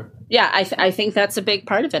Peg. Okay. Yeah, I think that's a big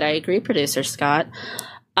part of it. I agree, producer Scott.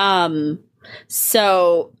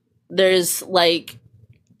 So there's like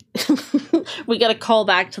we got to call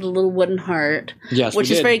back to the little wooden heart,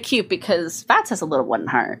 which is very cute because Fats has a little wooden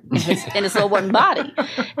heart in his little wooden body,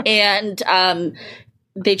 and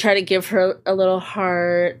they try to give her a little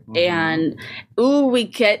heart, and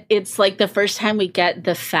it's like the first time we get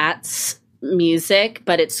the Fats music,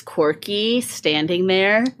 but it's Corky standing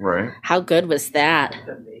there. Right? How good was that?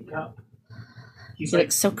 The makeup. He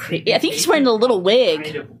looks so creepy. I think he's wearing a little wig.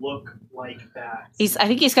 Kind of look like that. I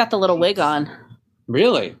think he's got the little wig on.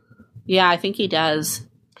 Really? Yeah, I think he does.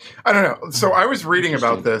 I don't know. So I was reading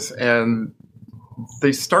about this, and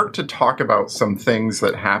they start to talk about some things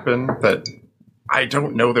that happen that I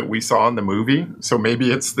don't know that we saw in the movie. So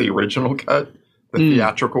maybe it's the original cut, the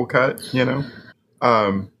theatrical cut,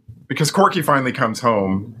 because Corky finally comes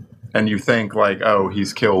home, and you think like, oh,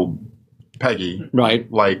 he's killed Peggy,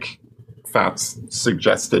 right? Like Fats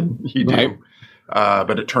suggested he do, right.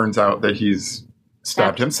 But it turns out that he's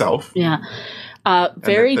stabbed himself. Yeah.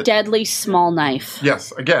 Very deadly small knife.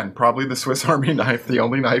 Yes, again, probably the Swiss Army knife, the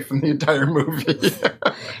only knife in the entire movie.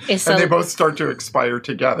 And they both start to expire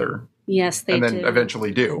together. Yes, they do. And then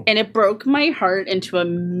eventually do. And it broke my heart into a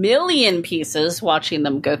million pieces watching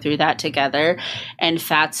them go through that together. And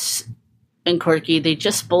Fats and Corky, they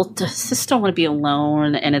just both just don't want to be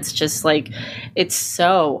alone. And it's just like, it's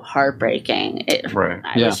so heartbreaking. Right.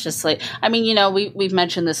 I was just like, I mean, we've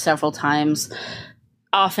mentioned this several times.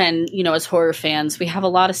 Often, as horror fans, we have a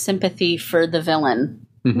lot of sympathy for the villain.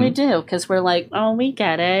 Mm-hmm. We do, because we're like, oh, we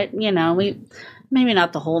get it. We maybe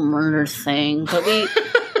not the whole murder thing, but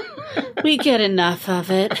we get enough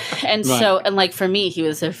of it. And like for me, he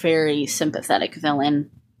was a very sympathetic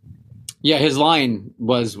villain. Yeah, his line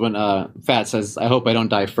was when Fat says, "I hope I don't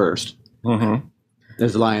die first." Mm-hmm.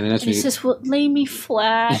 There's a line, and that's he says, "Well, lay me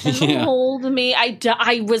flat and hold me."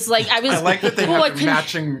 I was like, I like that they have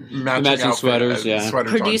matching sweaters. Yeah,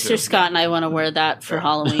 producer Scott and I want to wear that for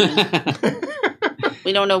Halloween.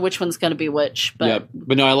 We don't know which one's going to be which, but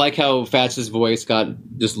but no, I like how Fats' voice got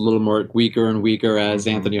just a little more weaker and weaker as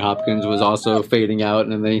Anthony Hopkins was also fading out,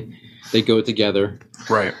 and then they go together.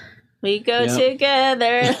 Right. We go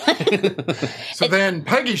together. So then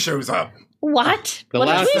Peggy shows up. What? The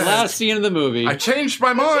last scene of the movie. I changed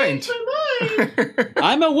my mind.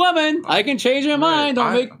 I'm a woman. I can change my mind.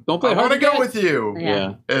 Don't play hard. I want to go with you.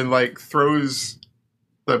 Yeah. And throws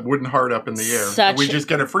the wooden heart up in the air. And we just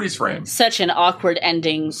get a freeze frame. Such an awkward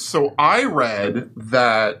ending. So I read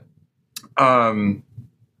that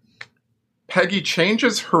Peggy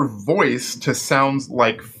changes her voice to sound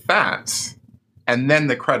like Fats, and then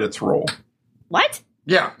the credits roll. What?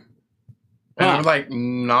 Yeah. And I'm like,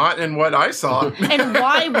 not in what I saw. And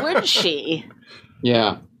why would she?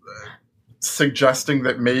 Yeah. Suggesting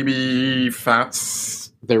that maybe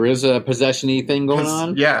Fats... There is a possession-y thing going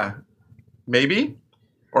on? Yeah. Maybe.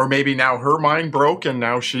 Or maybe now her mind broke and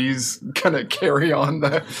now she's going to carry on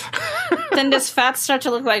the... Then does Fats start to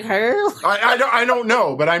look like her? I don't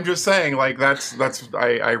know, but I'm just saying, like,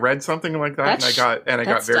 I read something like that and I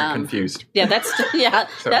got very confused. Yeah,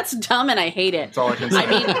 that's dumb and I hate it. That's all I can say. I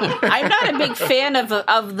mean, I'm not a big fan of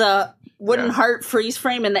the wooden heart freeze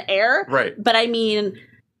frame in the air. Right. But I mean,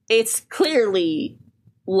 it's clearly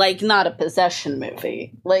like not a possession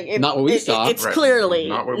movie. Like not what we saw. It's clearly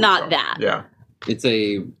not that. Yeah. It's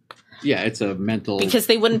a mental... Because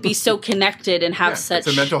they wouldn't be so connected and have such...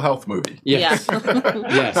 It's a mental health movie. Yes. Yeah.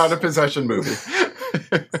 Yes. Not a possession movie.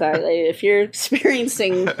 Sorry, if you're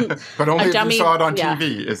experiencing But only a if dummy, you saw it on yeah.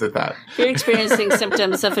 TV, is it that? If you're experiencing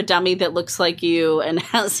symptoms of a dummy that looks like you and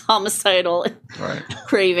has homicidal Right.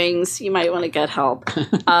 cravings, you might want to get help.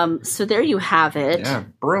 So there you have it. Yeah,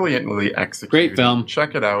 brilliantly executed. Great film.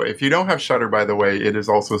 Check it out. If you don't have Shudder, by the way, it is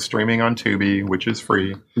also streaming on Tubi, which is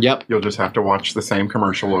free. Yep. You'll just have to watch the same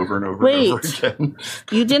commercial over and over Wait. and over again.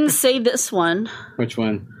 You didn't say this one. Which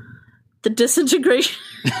one? The disintegration.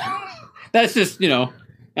 That's just,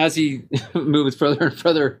 as he moves further and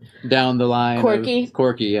further down the line.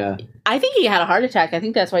 Corky, yeah. I think he had a heart attack. I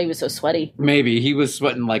think that's why he was so sweaty. Maybe. He was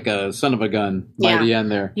sweating like a son of a gun by the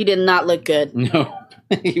end there. He did not look good. No.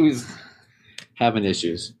 He was having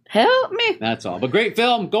issues. Help me. That's all. But great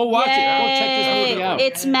film. Go watch it. Go check this movie out.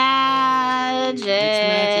 It's magic. It's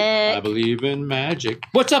magic. I believe in magic.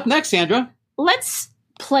 What's up next, Sandra? Let's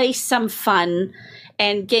play some fun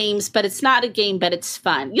and games, but it's not a game, but it's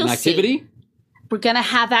fun. You'll An activity? see. We're going to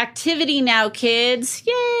have activity now, kids.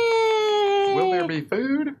 Yay! Will there be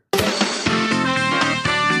food?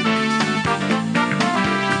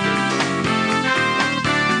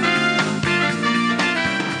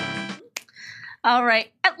 All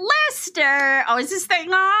right. Lester. Oh, is this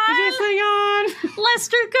thing on?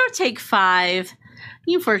 Lester, go take 5.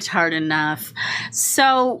 You've worked hard enough.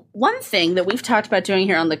 So, one thing that we've talked about doing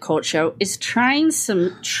here on the Cult Show is trying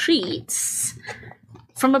some treats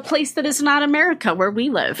from a place that is not America, where we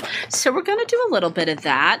live. So we're going to do a little bit of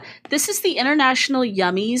that. This is the International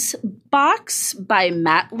Yummies box by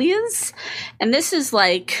Matt Liz. And this is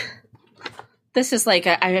like,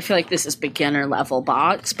 I feel like this is beginner level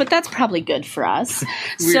box, but that's probably good for us.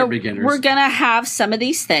 We're beginners. We're going to have some of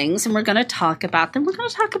these things and we're going to talk about them. We're going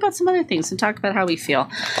to talk about some other things and talk about how we feel.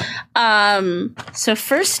 So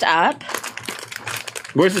first up.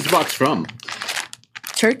 Where's this box from?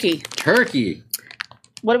 Turkey.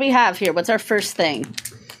 What do we have here? What's our first thing?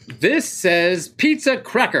 This says pizza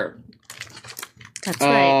cracker. That's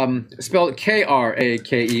right. Spelled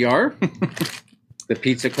Kraker. The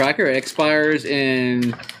pizza cracker expires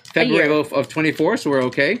in February of 24, so we're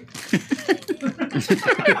okay.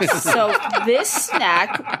 So this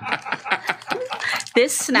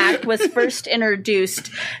snack was first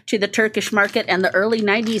introduced to the Turkish market in the early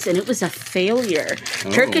 90s, and it was a failure.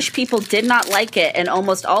 Oh. Turkish people did not like it, and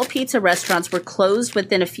almost all pizza restaurants were closed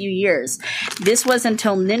within a few years. This was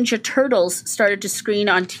until Ninja Turtles started to screen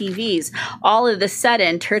on TVs. All of a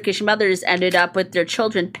sudden, Turkish mothers ended up with their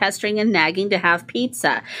children pestering and nagging to have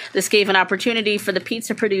pizza. This gave an opportunity for the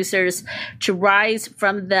pizza producers to rise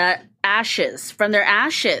from their ashes.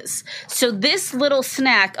 So this little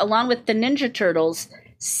snack, along with the Ninja Turtles,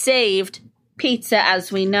 saved pizza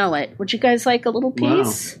as we know it. Would you guys like a little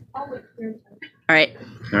piece? Wow. All right.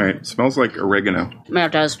 Smells like oregano. Yeah,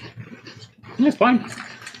 it does. It's fine.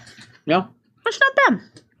 Yeah. It's not bad.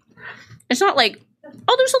 It's not like,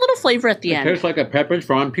 oh, there's a little flavor at the end. Tastes like a Pepperidge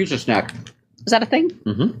Farm pizza snack. Is that a thing?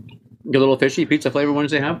 Mm-hmm. The little fishy pizza flavor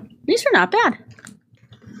ones they have. These are not bad.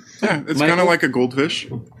 Yeah, it's kind of like a goldfish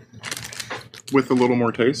with a little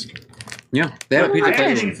more taste. Yeah, they have a pizza I actually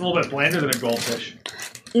think flavor. it's a little bit blander than a goldfish.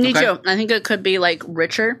 Me Okay. too. I think it could be like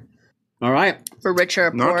richer. All right. For richer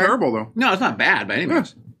or Not poorer. terrible, though. No, it's not bad by any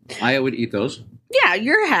means. I would eat those. Yeah,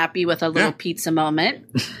 you're happy with a little pizza moment.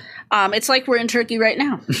 It's like we're in Turkey right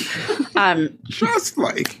now. Just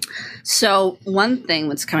like. So one thing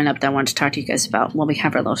that's coming up that I want to talk to you guys about when we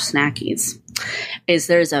have our little snackies is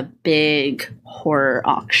there's a big horror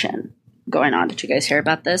auction going on. Did you guys hear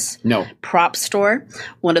about this? No. Prop Store,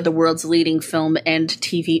 one of the world's leading film and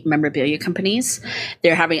TV memorabilia companies.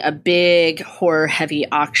 They're having a big horror-heavy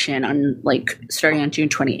auction on starting on June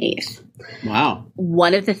 28th. Wow.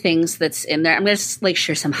 One of the things that's in there, I'm going to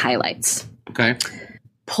share some highlights. Okay.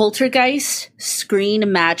 Poltergeist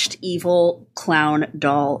screen-matched evil clown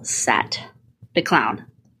doll set. The clown.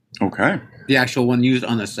 Okay. The actual one used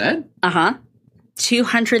on the set? Uh-huh.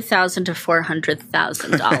 $200,000 to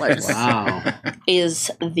 $400,000 Wow.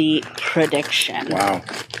 is the prediction. Wow.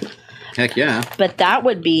 Heck yeah. But that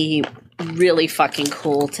would be really fucking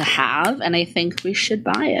cool to have, and I think we should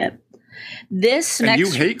buy it. This And next,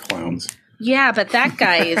 you hate clowns. yeah, but that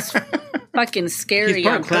guy is fucking scary. He's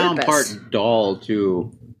part on clown, purpose. part doll,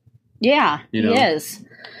 too. Yeah, You know? he is.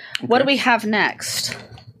 What do we have next?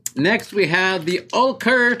 Next, we have the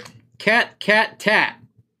Ulker Cat Tat.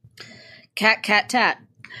 Cat, tat.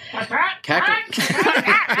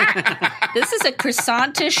 This is a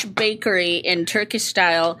croissantish bakery in Turkish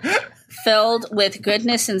style, filled with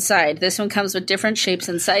goodness inside. This one comes with different shapes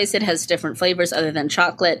and sizes. It has different flavors other than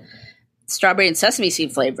chocolate, strawberry, and sesame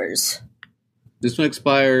seed flavors. This one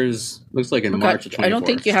expires, looks like in March of 24. I don't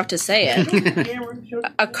think you have to say it.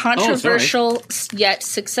 A controversial yet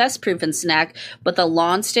success-proven snack with a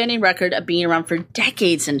long-standing record of being around for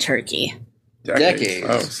decades in Turkey. Decades.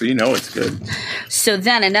 Oh, so you know it's good. So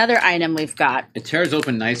then another item we've got It tears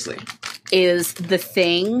open nicely. is the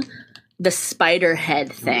thing, the spider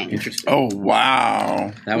head thing. Interesting. Oh,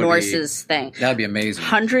 wow. That would Norse's thing. That would be amazing.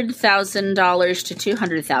 $100,000 to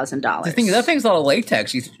 $200,000. The thing is, that thing's not a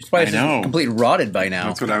latex. It's probably I know. completely rotted by now.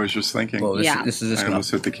 That's what I was just thinking. Well, this, Yeah. this is just I going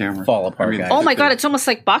almost hit the camera. fall apart, I mean, guys. Oh my god, it's almost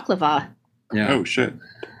like baklava. Yeah. Oh, shit.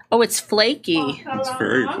 Oh, it's flaky. It's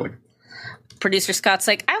very like. Producer Scott's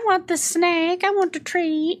like, I want the snake. I want the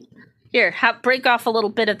treat. Here, break off a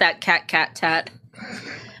little bit of that cat.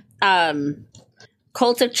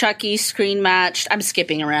 Cult of Chucky, screen matched. I'm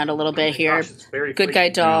skipping around a little bit here. Gosh, it's very Good Guy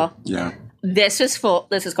flaky. Doll. Yeah. This is cool.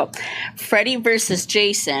 Freddy versus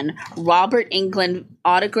Jason. Robert Englund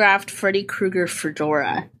autographed Freddy Krueger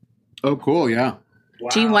fedora. Oh, cool. Yeah.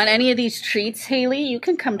 Do you want any of these treats, Haley? You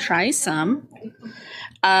can come try some.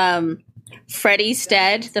 Freddy's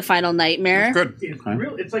Dead, The Final Nightmare. Good.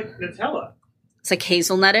 It's like Nutella. It's like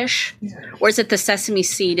hazelnutish. Or is it the sesame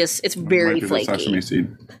seed? It's very Might be the flaky. Sesame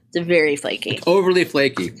seed. It's very flaky. Overly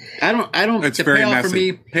flaky. I don't. It's the very payoff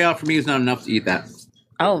messy. Payoff for me is not enough to eat that.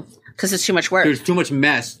 Oh, because it's too much work. There's too much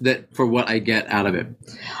mess that for what I get out of it.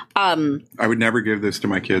 I would never give this to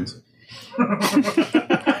my kids.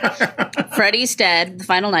 Freddy's Dead, The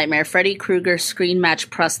Final Nightmare, Freddy Krueger screen match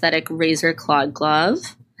prosthetic razor claw glove,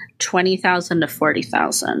 $20,000 to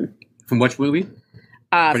 $40,000. From which movie?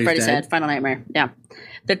 Freddy's Dead, Final Nightmare. Yeah.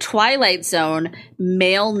 The Twilight Zone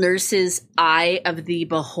male nurse's eye of the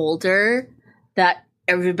beholder. That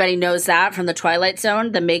everybody knows that from the Twilight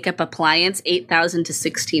Zone. The makeup appliance, $8,000 to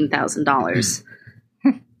 $16,000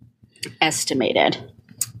 estimated.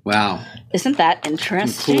 Wow. Isn't that Some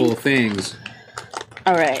interesting? cool things.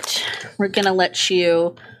 All right, we're gonna let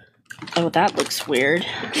you. Oh, that looks weird.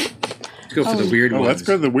 Let's go for the weird Oh, ones. let's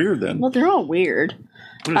go to the weird then. Well, they're all weird.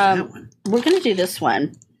 What is that one? We're gonna do this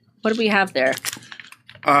one. What do we have there?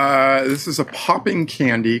 This is a popping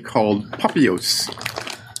candy called Poppios.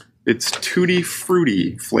 It's tutti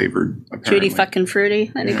frutti flavored. Apparently. Tutti fucking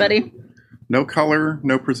fruity. Anybody? No color,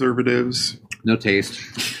 no preservatives. No taste.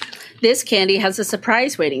 This candy has a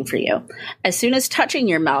surprise waiting for you. As soon as touching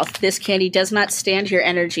your mouth, this candy does not stand your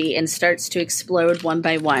energy and starts to explode one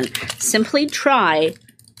by one. Simply try.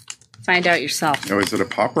 Find out yourself. Oh, is it a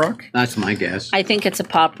pop rock? That's my guess. I think it's a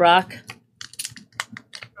pop rock.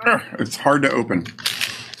 It's hard to open.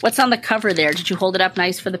 What's on the cover there? Did you hold it up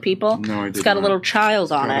nice for the people? No, I did It's got a not. little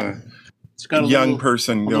child on it. It's got a young little,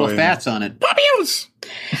 person little going. fats on it. Poppios!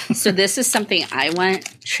 So this is something I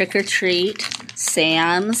want. Trick or Treat,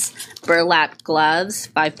 Sam's, burlap gloves,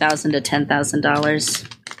 $5,000 to $10,000.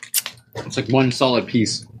 It's like one solid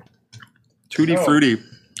piece. Tutti frutti.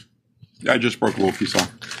 I just broke a little piece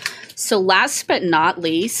off. So last but not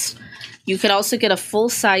least, you could also get a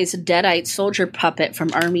full-size Deadite soldier puppet from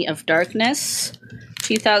Army of Darkness,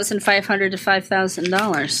 $2,500 to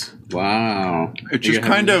 $5,000. Wow. It just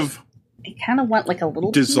kind of I kind of want like a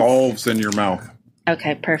little dissolves in your mouth. piece.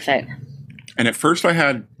 Okay, perfect. And at first I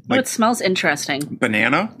had Oh, like it smells interesting.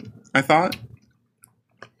 banana, I thought.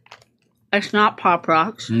 It's not Pop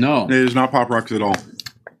Rocks. No. It is not Pop Rocks at all.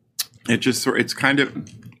 It's kind of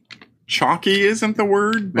chalky isn't the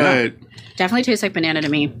word, but Definitely tastes like banana to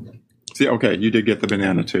me. see, okay, you did get the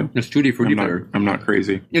banana too. It's tutti frutti I'm not, better. I'm not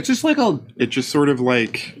crazy. It's just like a It just sort of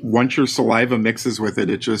like once your saliva mixes with it,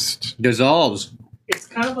 it just dissolves. It's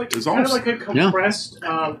kind of like It's kind of almost- like a compressed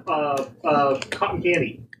cotton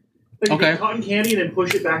candy. Like you Okay. get cotton candy and then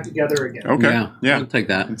push it back together again. okay. Yeah, I'll take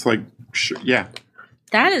that. it's like yeah.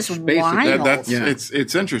 That is wild. That's Yeah.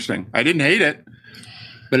 it's interesting. I didn't hate it.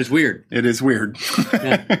 But it's weird. It is weird.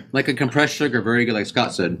 Yeah. Like a compressed sugar, very good, like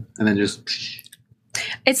Scott said. And then just...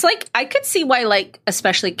 It's like, I could see why, like,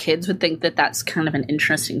 especially kids would think that that's kind of an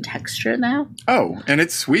interesting texture now. Oh, and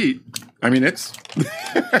it's sweet. I mean, it's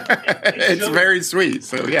it's very sweet.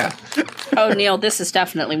 So yeah. Oh, Neil, this is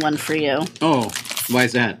definitely one for you. Oh, why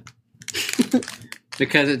is that?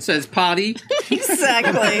 Because it says potty.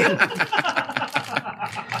 Exactly.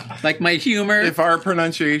 Like my humor. If our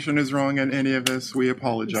pronunciation is wrong in any of this, we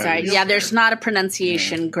apologize. Sorry. Yeah, there's not a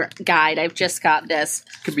pronunciation guide. I've just got this.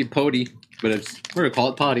 Could be potty, but we're going to call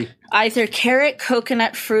it potty. Either carrot,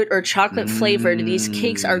 coconut, fruit, or chocolate flavored. These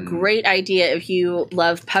cakes are a great idea if you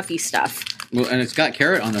love puffy stuff. Well, and it's got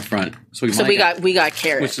carrot on the front. So So we got Which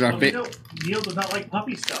carrot. is our Neil does not like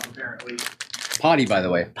puppy stuff, apparently. potty, by the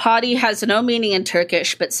way? Potty has no meaning in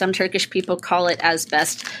Turkish, but some Turkish people call it as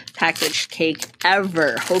best packaged cake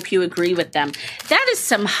ever. Hope you agree with them. That is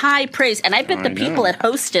some high praise. And I bet the people at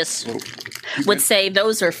Hostess would say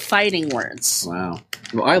those are fighting words. Wow.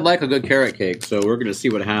 Well, I like a good carrot cake, so we're going to see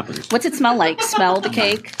what happens. What's it smell like? Smell the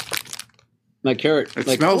cake? Like carrot. It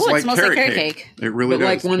like, smells like like carrot carrot cake. cake. It really but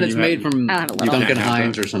does. like one that's made from I have a little. Duncan Yeah.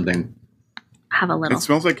 Hines or something. Have a little. It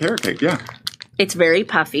smells like carrot cake, yeah. It's very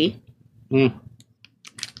puffy. Mm.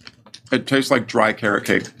 It tastes like dry carrot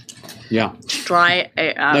cake. Yeah. Dry.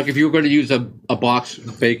 Like if you were going to use a box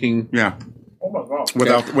baking. Yeah. Oh my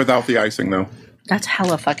god. Without the icing, though. That's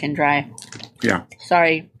hella fucking dry. Yeah.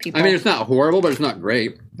 Sorry, people. I mean, it's not horrible, but it's not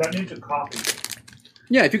great. That needs a coffee.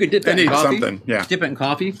 Yeah, if you could dip It that in needs coffee. something, yeah. Dip it in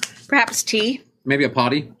coffee. Perhaps tea. Maybe a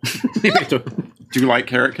potty. Do you like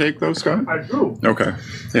carrot cake, though, Scott? I do. Okay.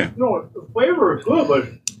 Yeah. No, the flavor is good, but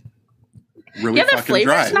Really Yeah, the fucking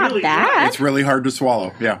flavor's dry. not Really bad. It's really hard to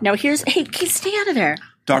swallow, yeah. Now here's. Hey, stay out of there.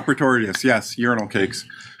 Doc Pretorius, yes, urinal cakes.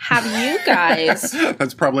 Have you guys?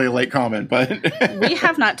 That's probably a late comment, but We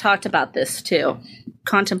have not talked about this too.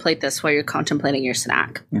 Contemplate this while you're contemplating your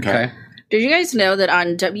snack. Okay. Did you guys know that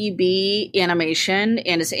on WB Animation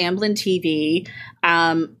and it's Amblin TV,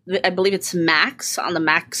 I believe it's Max, on the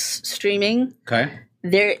Max streaming, Okay.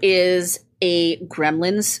 there is a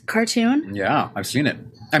Gremlins cartoon? Yeah, I've seen it.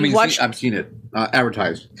 I mean, I've seen it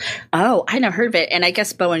advertised. Oh, I never heard of it. And I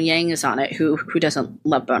guess Bowen Yang is on it. Who doesn't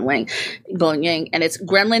love Bowen Yang? And it's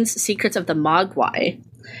Gremlins Secrets of the Mogwai.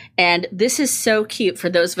 And this is so cute for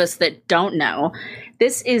those of us that don't know.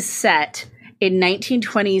 This is set in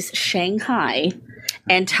 1920s Shanghai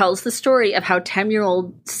and tells the story of how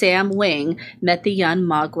 10-year-old Sam Wing met the young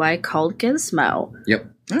Mogwai called Gizmo. Yep.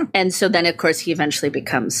 And so then, of course, he eventually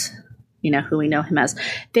becomes, who we know him as.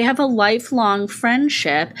 They have a lifelong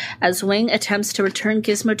friendship as Wing attempts to return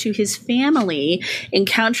Gizmo to his family,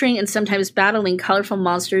 encountering and sometimes battling colorful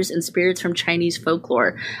monsters and spirits from Chinese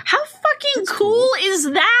folklore. How fucking cool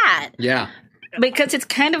is that? Yeah. Because it's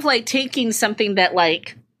kind of like taking something that,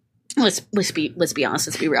 like, let's be honest,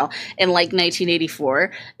 let's be real. In like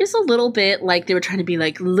 1984, it's a little bit like they were trying to be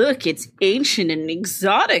like, look, it's ancient and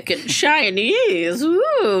exotic and Chinese,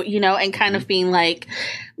 ooh, and kind of being like,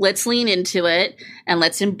 let's lean into it and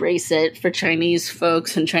let's embrace it for Chinese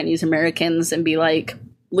folks and Chinese Americans and be like,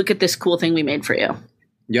 look at this cool thing we made for you.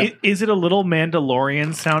 Yep. Is it a little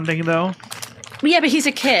Mandalorian sounding though? Yeah, but he's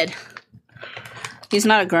a kid. He's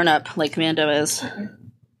not a grown up like Mando is.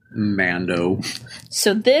 Mando.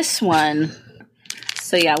 So this one.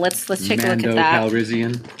 So yeah, let's take a look at that.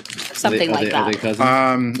 Calrissian. Something like that. Are they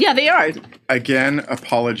cousins? Yeah, they are. again,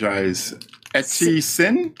 apologize. Etsy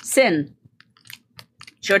Sin? Sin.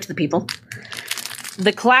 Show it to the people.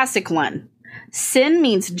 The classic one. Sin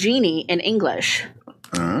means genie in English.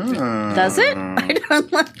 Does it? I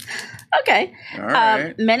don't know. Okay. All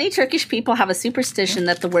right. Many Turkish people have a superstition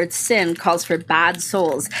that the word sin calls for bad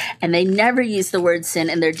souls, and they never use the word sin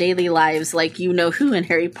in their daily lives like you know who in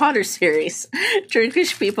Harry Potter series.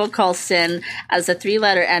 Turkish people call sin as a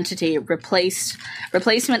three-letter entity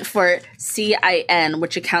replacement for CIN,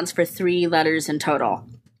 which accounts for 3 letters in total.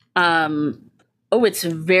 Oh, it's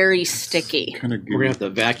very sticky. Kind of We're going to have to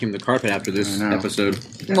vacuum the carpet after this episode.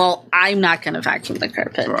 Well, I'm not going to vacuum the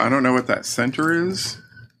carpet. So I don't know what that center is.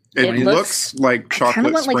 It It looks like kind of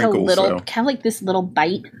chocolate want like a sprinkles. little, though. kind of like this little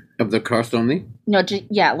bite. Of the crust only? No,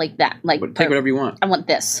 yeah, like that. Like But take whatever you want. I want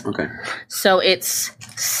this. Okay. So it's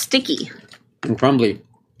sticky. And crumbly.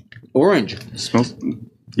 Orange. Smells.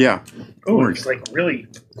 Yeah. Oh, it's like really.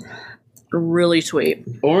 Really sweet.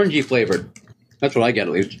 Orangey flavored. That's what I get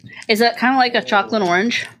at least. Is that kind of like a chocolate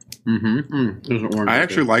orange? Mm-hmm. There's an orange. I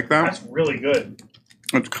actually like that. That's really good.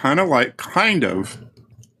 It's kind of like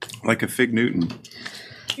a Fig Newton.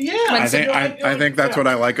 Yeah, I think that's what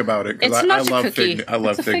I like about it because It's I not a love cookie. I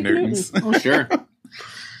love It's a Fig Newtons. Oh, sure.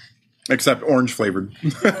 Except orange flavored.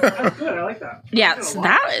 That's good. I like that. Yeah, so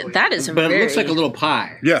that is a But very... it looks like a little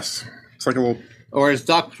pie. Yes, it's like a little. Or as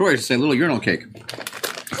Doc Pretorius would say, a little urinal cake.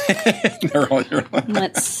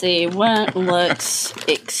 Let's see. What looks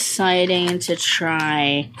exciting to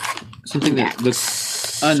try? Something that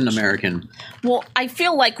looks un-American. Well, I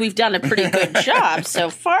feel like we've done a pretty good job so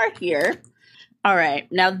far here. All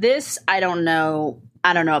right. Now this, I don't know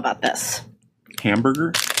about this.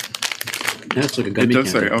 Hamburger? That's like a It gummy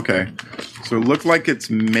does say, candy. okay. So it looked like it's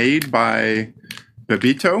made by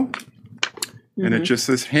Bebito. And it just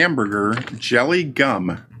says hamburger jelly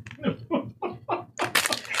gum.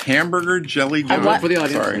 Hamburger jelly gum. For the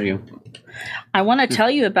audience. Sorry. There you go. I want to tell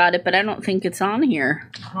you about it, but I don't think it's on here.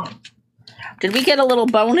 Did we get a little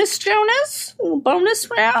bonus, Jonas? A little bonus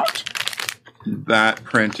round? That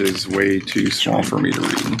print is way too small for me to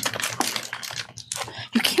read.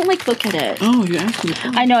 You can't look at it. Oh, you asked me.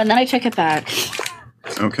 I know, and then I took it back.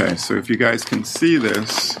 Okay, so if you guys can see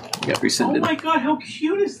this, Yeah, resend Oh it. my god, how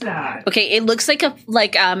cute is that? Okay, it looks like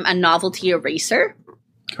a novelty eraser.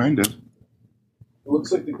 kind of It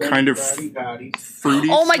looks like the Kind of Krabby Patties. fruity.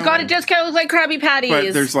 Oh my god, smell, it does kind of look like Krabby Patties.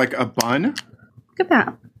 but there's like a bun. Look at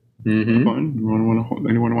that. Mm-hmm. Bun.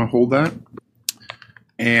 Anyone want to hold that?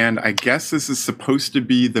 And I guess this is supposed to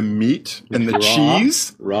be the meat and the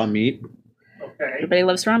cheese, Raw meat Okay. Everybody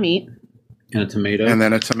loves raw meat. and a tomato. and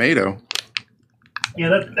then a tomato.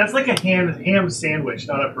 Yeah, that's like a ham sandwich,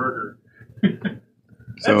 not a burger.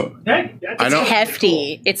 So That's I don't-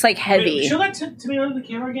 Hefty. It's like heavy. Wait, show that to me on the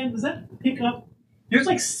camera again. Does that pick up? There's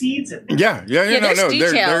like seeds in there. yeah, Yeah, no, there's no.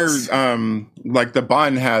 details. There's like the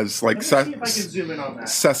bun has like Let me see if I can zoom in on that.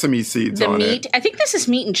 sesame seeds The on meat. it. I think this is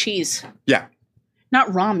meat and cheese, Yeah.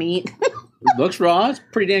 not raw meat. It looks raw. It's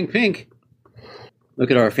pretty dang pink. Look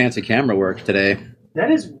at our fancy camera work today. That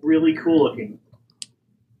is really cool looking.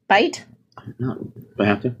 Bite? No, do I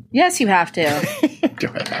have to? Yes, you have to.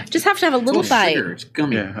 Just have to have a little bite. Sugar. It's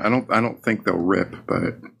gummy. Yeah, I don't think they'll rip,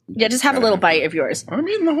 but Yeah, just have a little bite of yours. I'm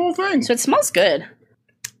eating the whole thing. So it smells good.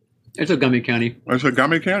 It's a gummy candy. It's a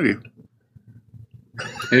gummy candy. I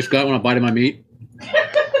just got one a bite of my meat.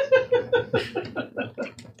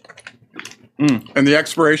 And the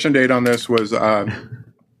expiration date on this was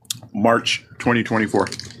March 2024.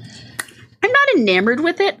 I'm not enamored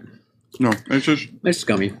with it. No, it's just It's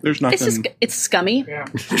gummy. there's nothing. It's scummy. Yeah.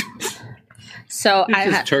 So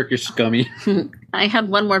This is Turkish scummy. I have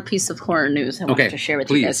one more piece of horror news I wanted Okay, to share with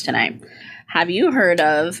please. you guys tonight. Have you heard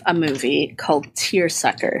of a movie called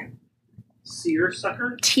Tearsucker?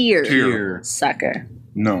 Seersucker? Tear. Sucker.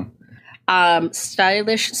 No.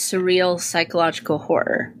 Stylish, surreal, psychological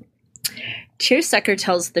horror. Tearsucker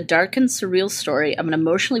tells the dark and surreal story of an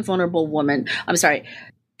emotionally vulnerable woman.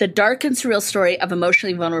 The dark and surreal story of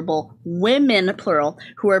emotionally vulnerable women, plural,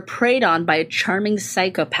 who are preyed on by a charming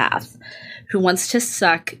psychopath who wants to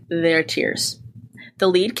suck their tears. The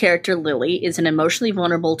lead character, Lily, is an emotionally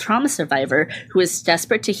vulnerable trauma survivor who is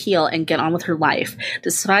desperate to heal and get on with her life.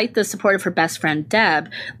 Despite the support of her best friend, Deb,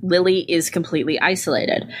 Lily is completely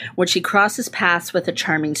isolated. When she crosses paths with a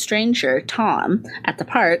charming stranger, Tom, at the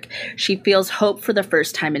park, she feels hope for the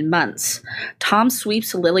first time in months. Tom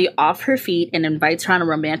sweeps Lily off her feet and invites her on a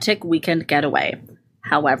romantic weekend getaway.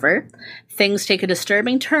 However, things take a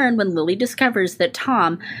disturbing turn when Lily discovers that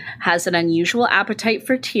Tom has an unusual appetite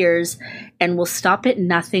for tears and will stop at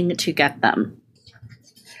nothing to get them.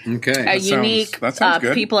 Okay. That sounds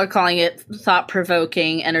good. People are calling it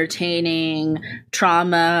thought-provoking, entertaining,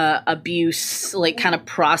 trauma, abuse, kind of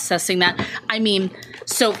processing that. I mean,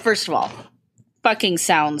 so first of all, fucking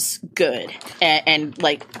sounds good and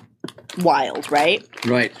wild, right?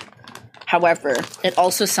 Right. However, it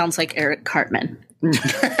also sounds like Eric Cartman.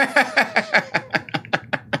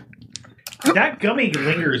 That gummy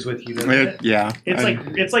lingers with you, doesn't it? Yeah.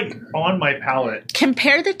 It's like on my palate.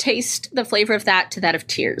 Compare the flavor of that to that of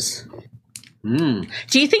tears. Mm.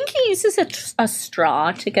 Do you think he uses a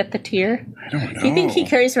straw to get the tear? I don't know. Do you think he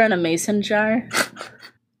carries around a mason jar?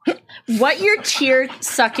 What your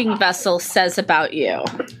tear-sucking vessel says about you.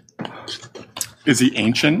 Is he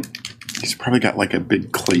ancient? He's probably got like a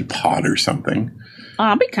big clay pot or something. Oh,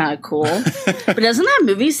 that'd be kind of cool. But doesn't that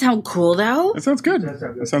movie sound cool, though? That sounds good. That sounds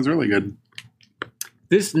good. That sounds really good.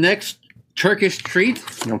 This next Turkish treat,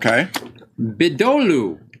 Okay.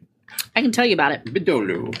 bidolu. I can tell you about it.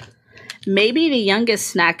 Bidolu. Maybe the youngest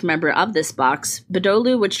snack member of this box,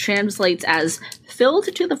 Bidolu, which translates as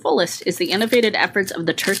filled to the fullest, is the innovative efforts of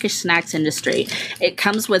the Turkish snacks industry. It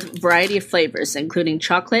comes with a variety of flavors, including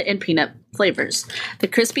chocolate and peanut flavors. The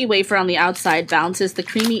crispy wafer on the outside balances the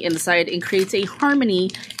creamy inside and creates a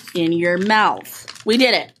harmony in your mouth. We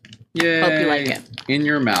did it. Yay. Hope you like it. In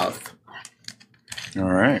your mouth. All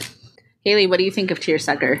right. Haley, what do you think of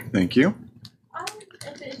Tearsucker? Thank you.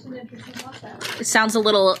 It's an interesting concept. It sounds a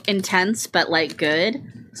little intense, but good.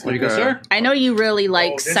 What do you go, sir? I know you really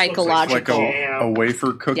like this looks like psychological. Like a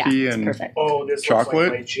wafer cookie yeah, it's and perfect. Oh, this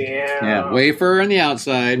Chocolate? looks like my jam. Yeah, wafer on the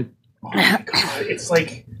outside. Oh my god, it's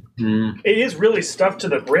like Mm. it is really stuffed to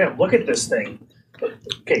the brim. Look at this thing.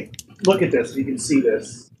 Okay, look at this. You can see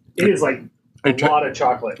this. It is like a lot of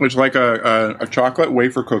chocolate. it's like a chocolate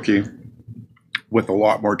wafer cookie with a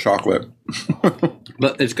lot more chocolate.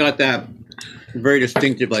 But it's got that very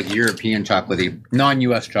distinctive, European chocolatey,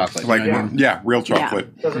 non-U.S. chocolate. Like you know what I mean? yeah, real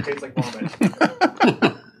chocolate. Doesn't taste like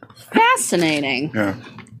vomit. Fascinating. Yeah.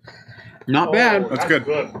 Not bad. That's good.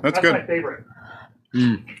 That's good. my favorite.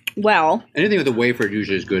 Well, Anything with a wafer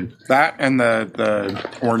usually is good. That and the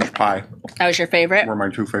orange pie that was your favorite? were my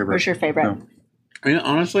two favorites. What's your favorite? Yeah. I mean,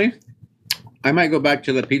 honestly, I might go back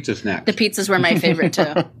to the pizza snacks. The pizzas were my favorite,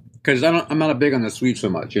 too. Because I'm not a big on the sweet so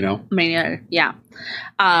much, you know? I mean, yeah.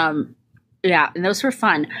 Yeah, and those were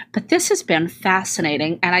fun. But this has been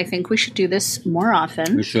fascinating, and I think we should do this more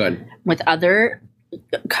often. We should. With other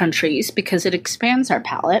countries because it expands our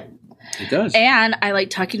palate. It does. And I like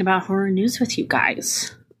talking about horror news with you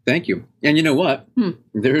guys. Thank you. And you know what?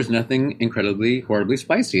 There is nothing incredibly, horribly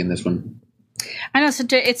spicy in this one. I know,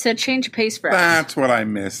 it's a change of pace for us. That's what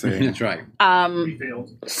I'm missing. That's right. We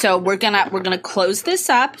failed. So we're gonna close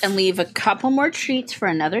this up and leave a couple more treats for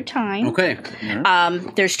another time. Okay.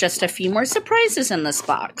 There's just a few more surprises in this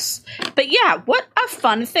box. But yeah, what a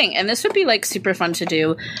fun thing. And this would be like super fun to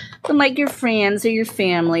do when like your friends or your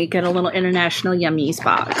family get a little international yummies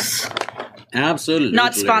box. Absolutely.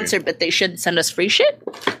 Not sponsored, but they should send us free shit.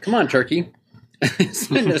 Come on, Turkey.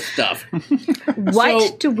 Send us stuff.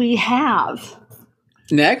 What do we have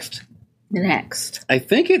Next, next? I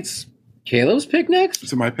think it's Caleb's pick next.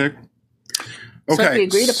 Is it my pick? So Okay. we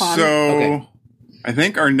agreed upon. So Okay. I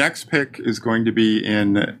think our next pick is going to be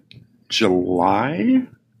in July,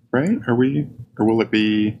 right? Or will it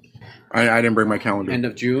be? I didn't bring my calendar. End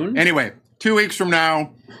of June. Anyway, 2 weeks from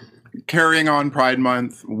now, carrying on Pride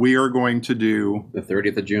Month, we are going to do The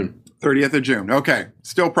 30th of June. 30th of June. Okay,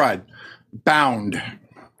 still Pride. Bound.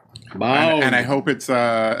 Wow. And I hope it's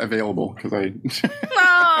available because I.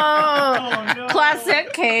 Oh, no.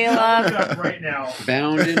 classic Caleb. Look up right now.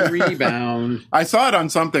 Bound and rebound. I saw it on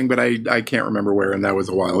something, but I can't remember where, and that was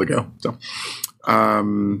a while ago. So,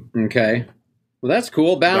 Okay. Well, that's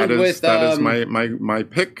cool. Bound that with is my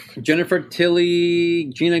pick. Jennifer Tilly,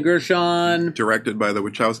 Gina Gershon, Directed by the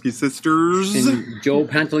Wachowski sisters. and Joe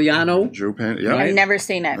Pantoliano. Yeah. I've never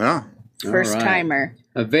seen it. Yeah. First All right. timer.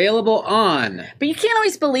 Available on. But you can't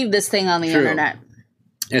always believe this thing on the True. internet.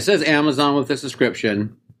 It says Amazon with a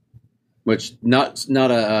subscription, which not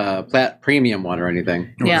a premium one or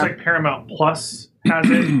anything. It Yeah. looks like Paramount Plus has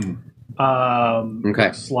it. Okay.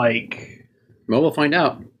 Looks like Well, we'll find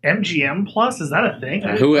out. MGM Plus. Is that a thing?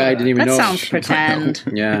 Who I didn't even That know. sounds pretend.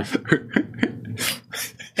 Yeah. And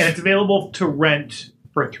it's available to rent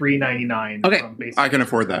for $3.99. Okay. from Basic. I can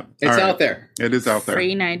afford that. It's All right. out there. It is out there.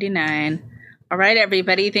 $3.99. All right,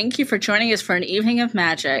 everybody. Thank you for joining us for an evening of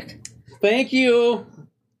magic. Thank you.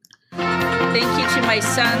 Thank you to my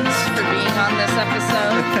sons for being on this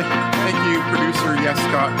episode. Thank you, producer. Yes,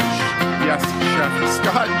 Scott. Yes, Chef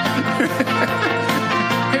Scott.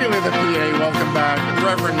 Haley the PA, welcome back.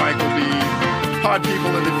 Reverend Michael B. Pod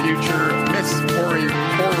People of the Future. Miss Horror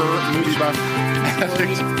Movie Buff.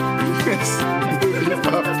 Miss Movie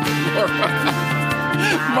Buff. Laura.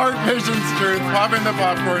 Mark Vision's Truth, Popping the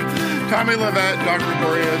Popcorn, Tommy Levette, Dr.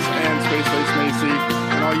 Glorious, and Space Face Macy,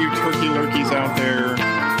 and all you turkey lurkeys out there.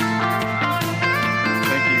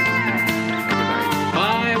 Thank you. Good night.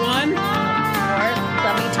 Bye, one. More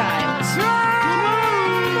dummy times.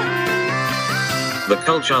 The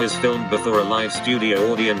Culture is filmed before a live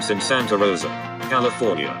studio audience in Santa Rosa,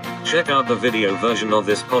 California. Check out the video version of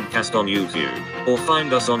this podcast on YouTube, or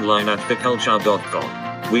find us online at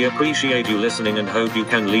theculture.com. We appreciate you listening and hope you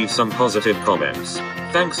can leave some positive comments.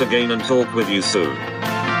 Thanks again and talk with you soon.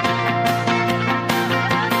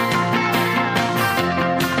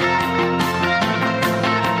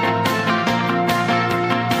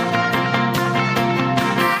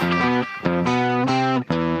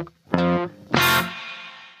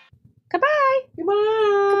 Goodbye.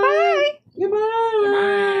 Goodbye.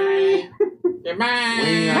 Goodbye. Goodbye.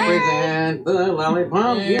 We represent the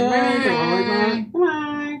lollipop. Goodbye.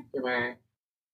 Goodbye. Goodbye.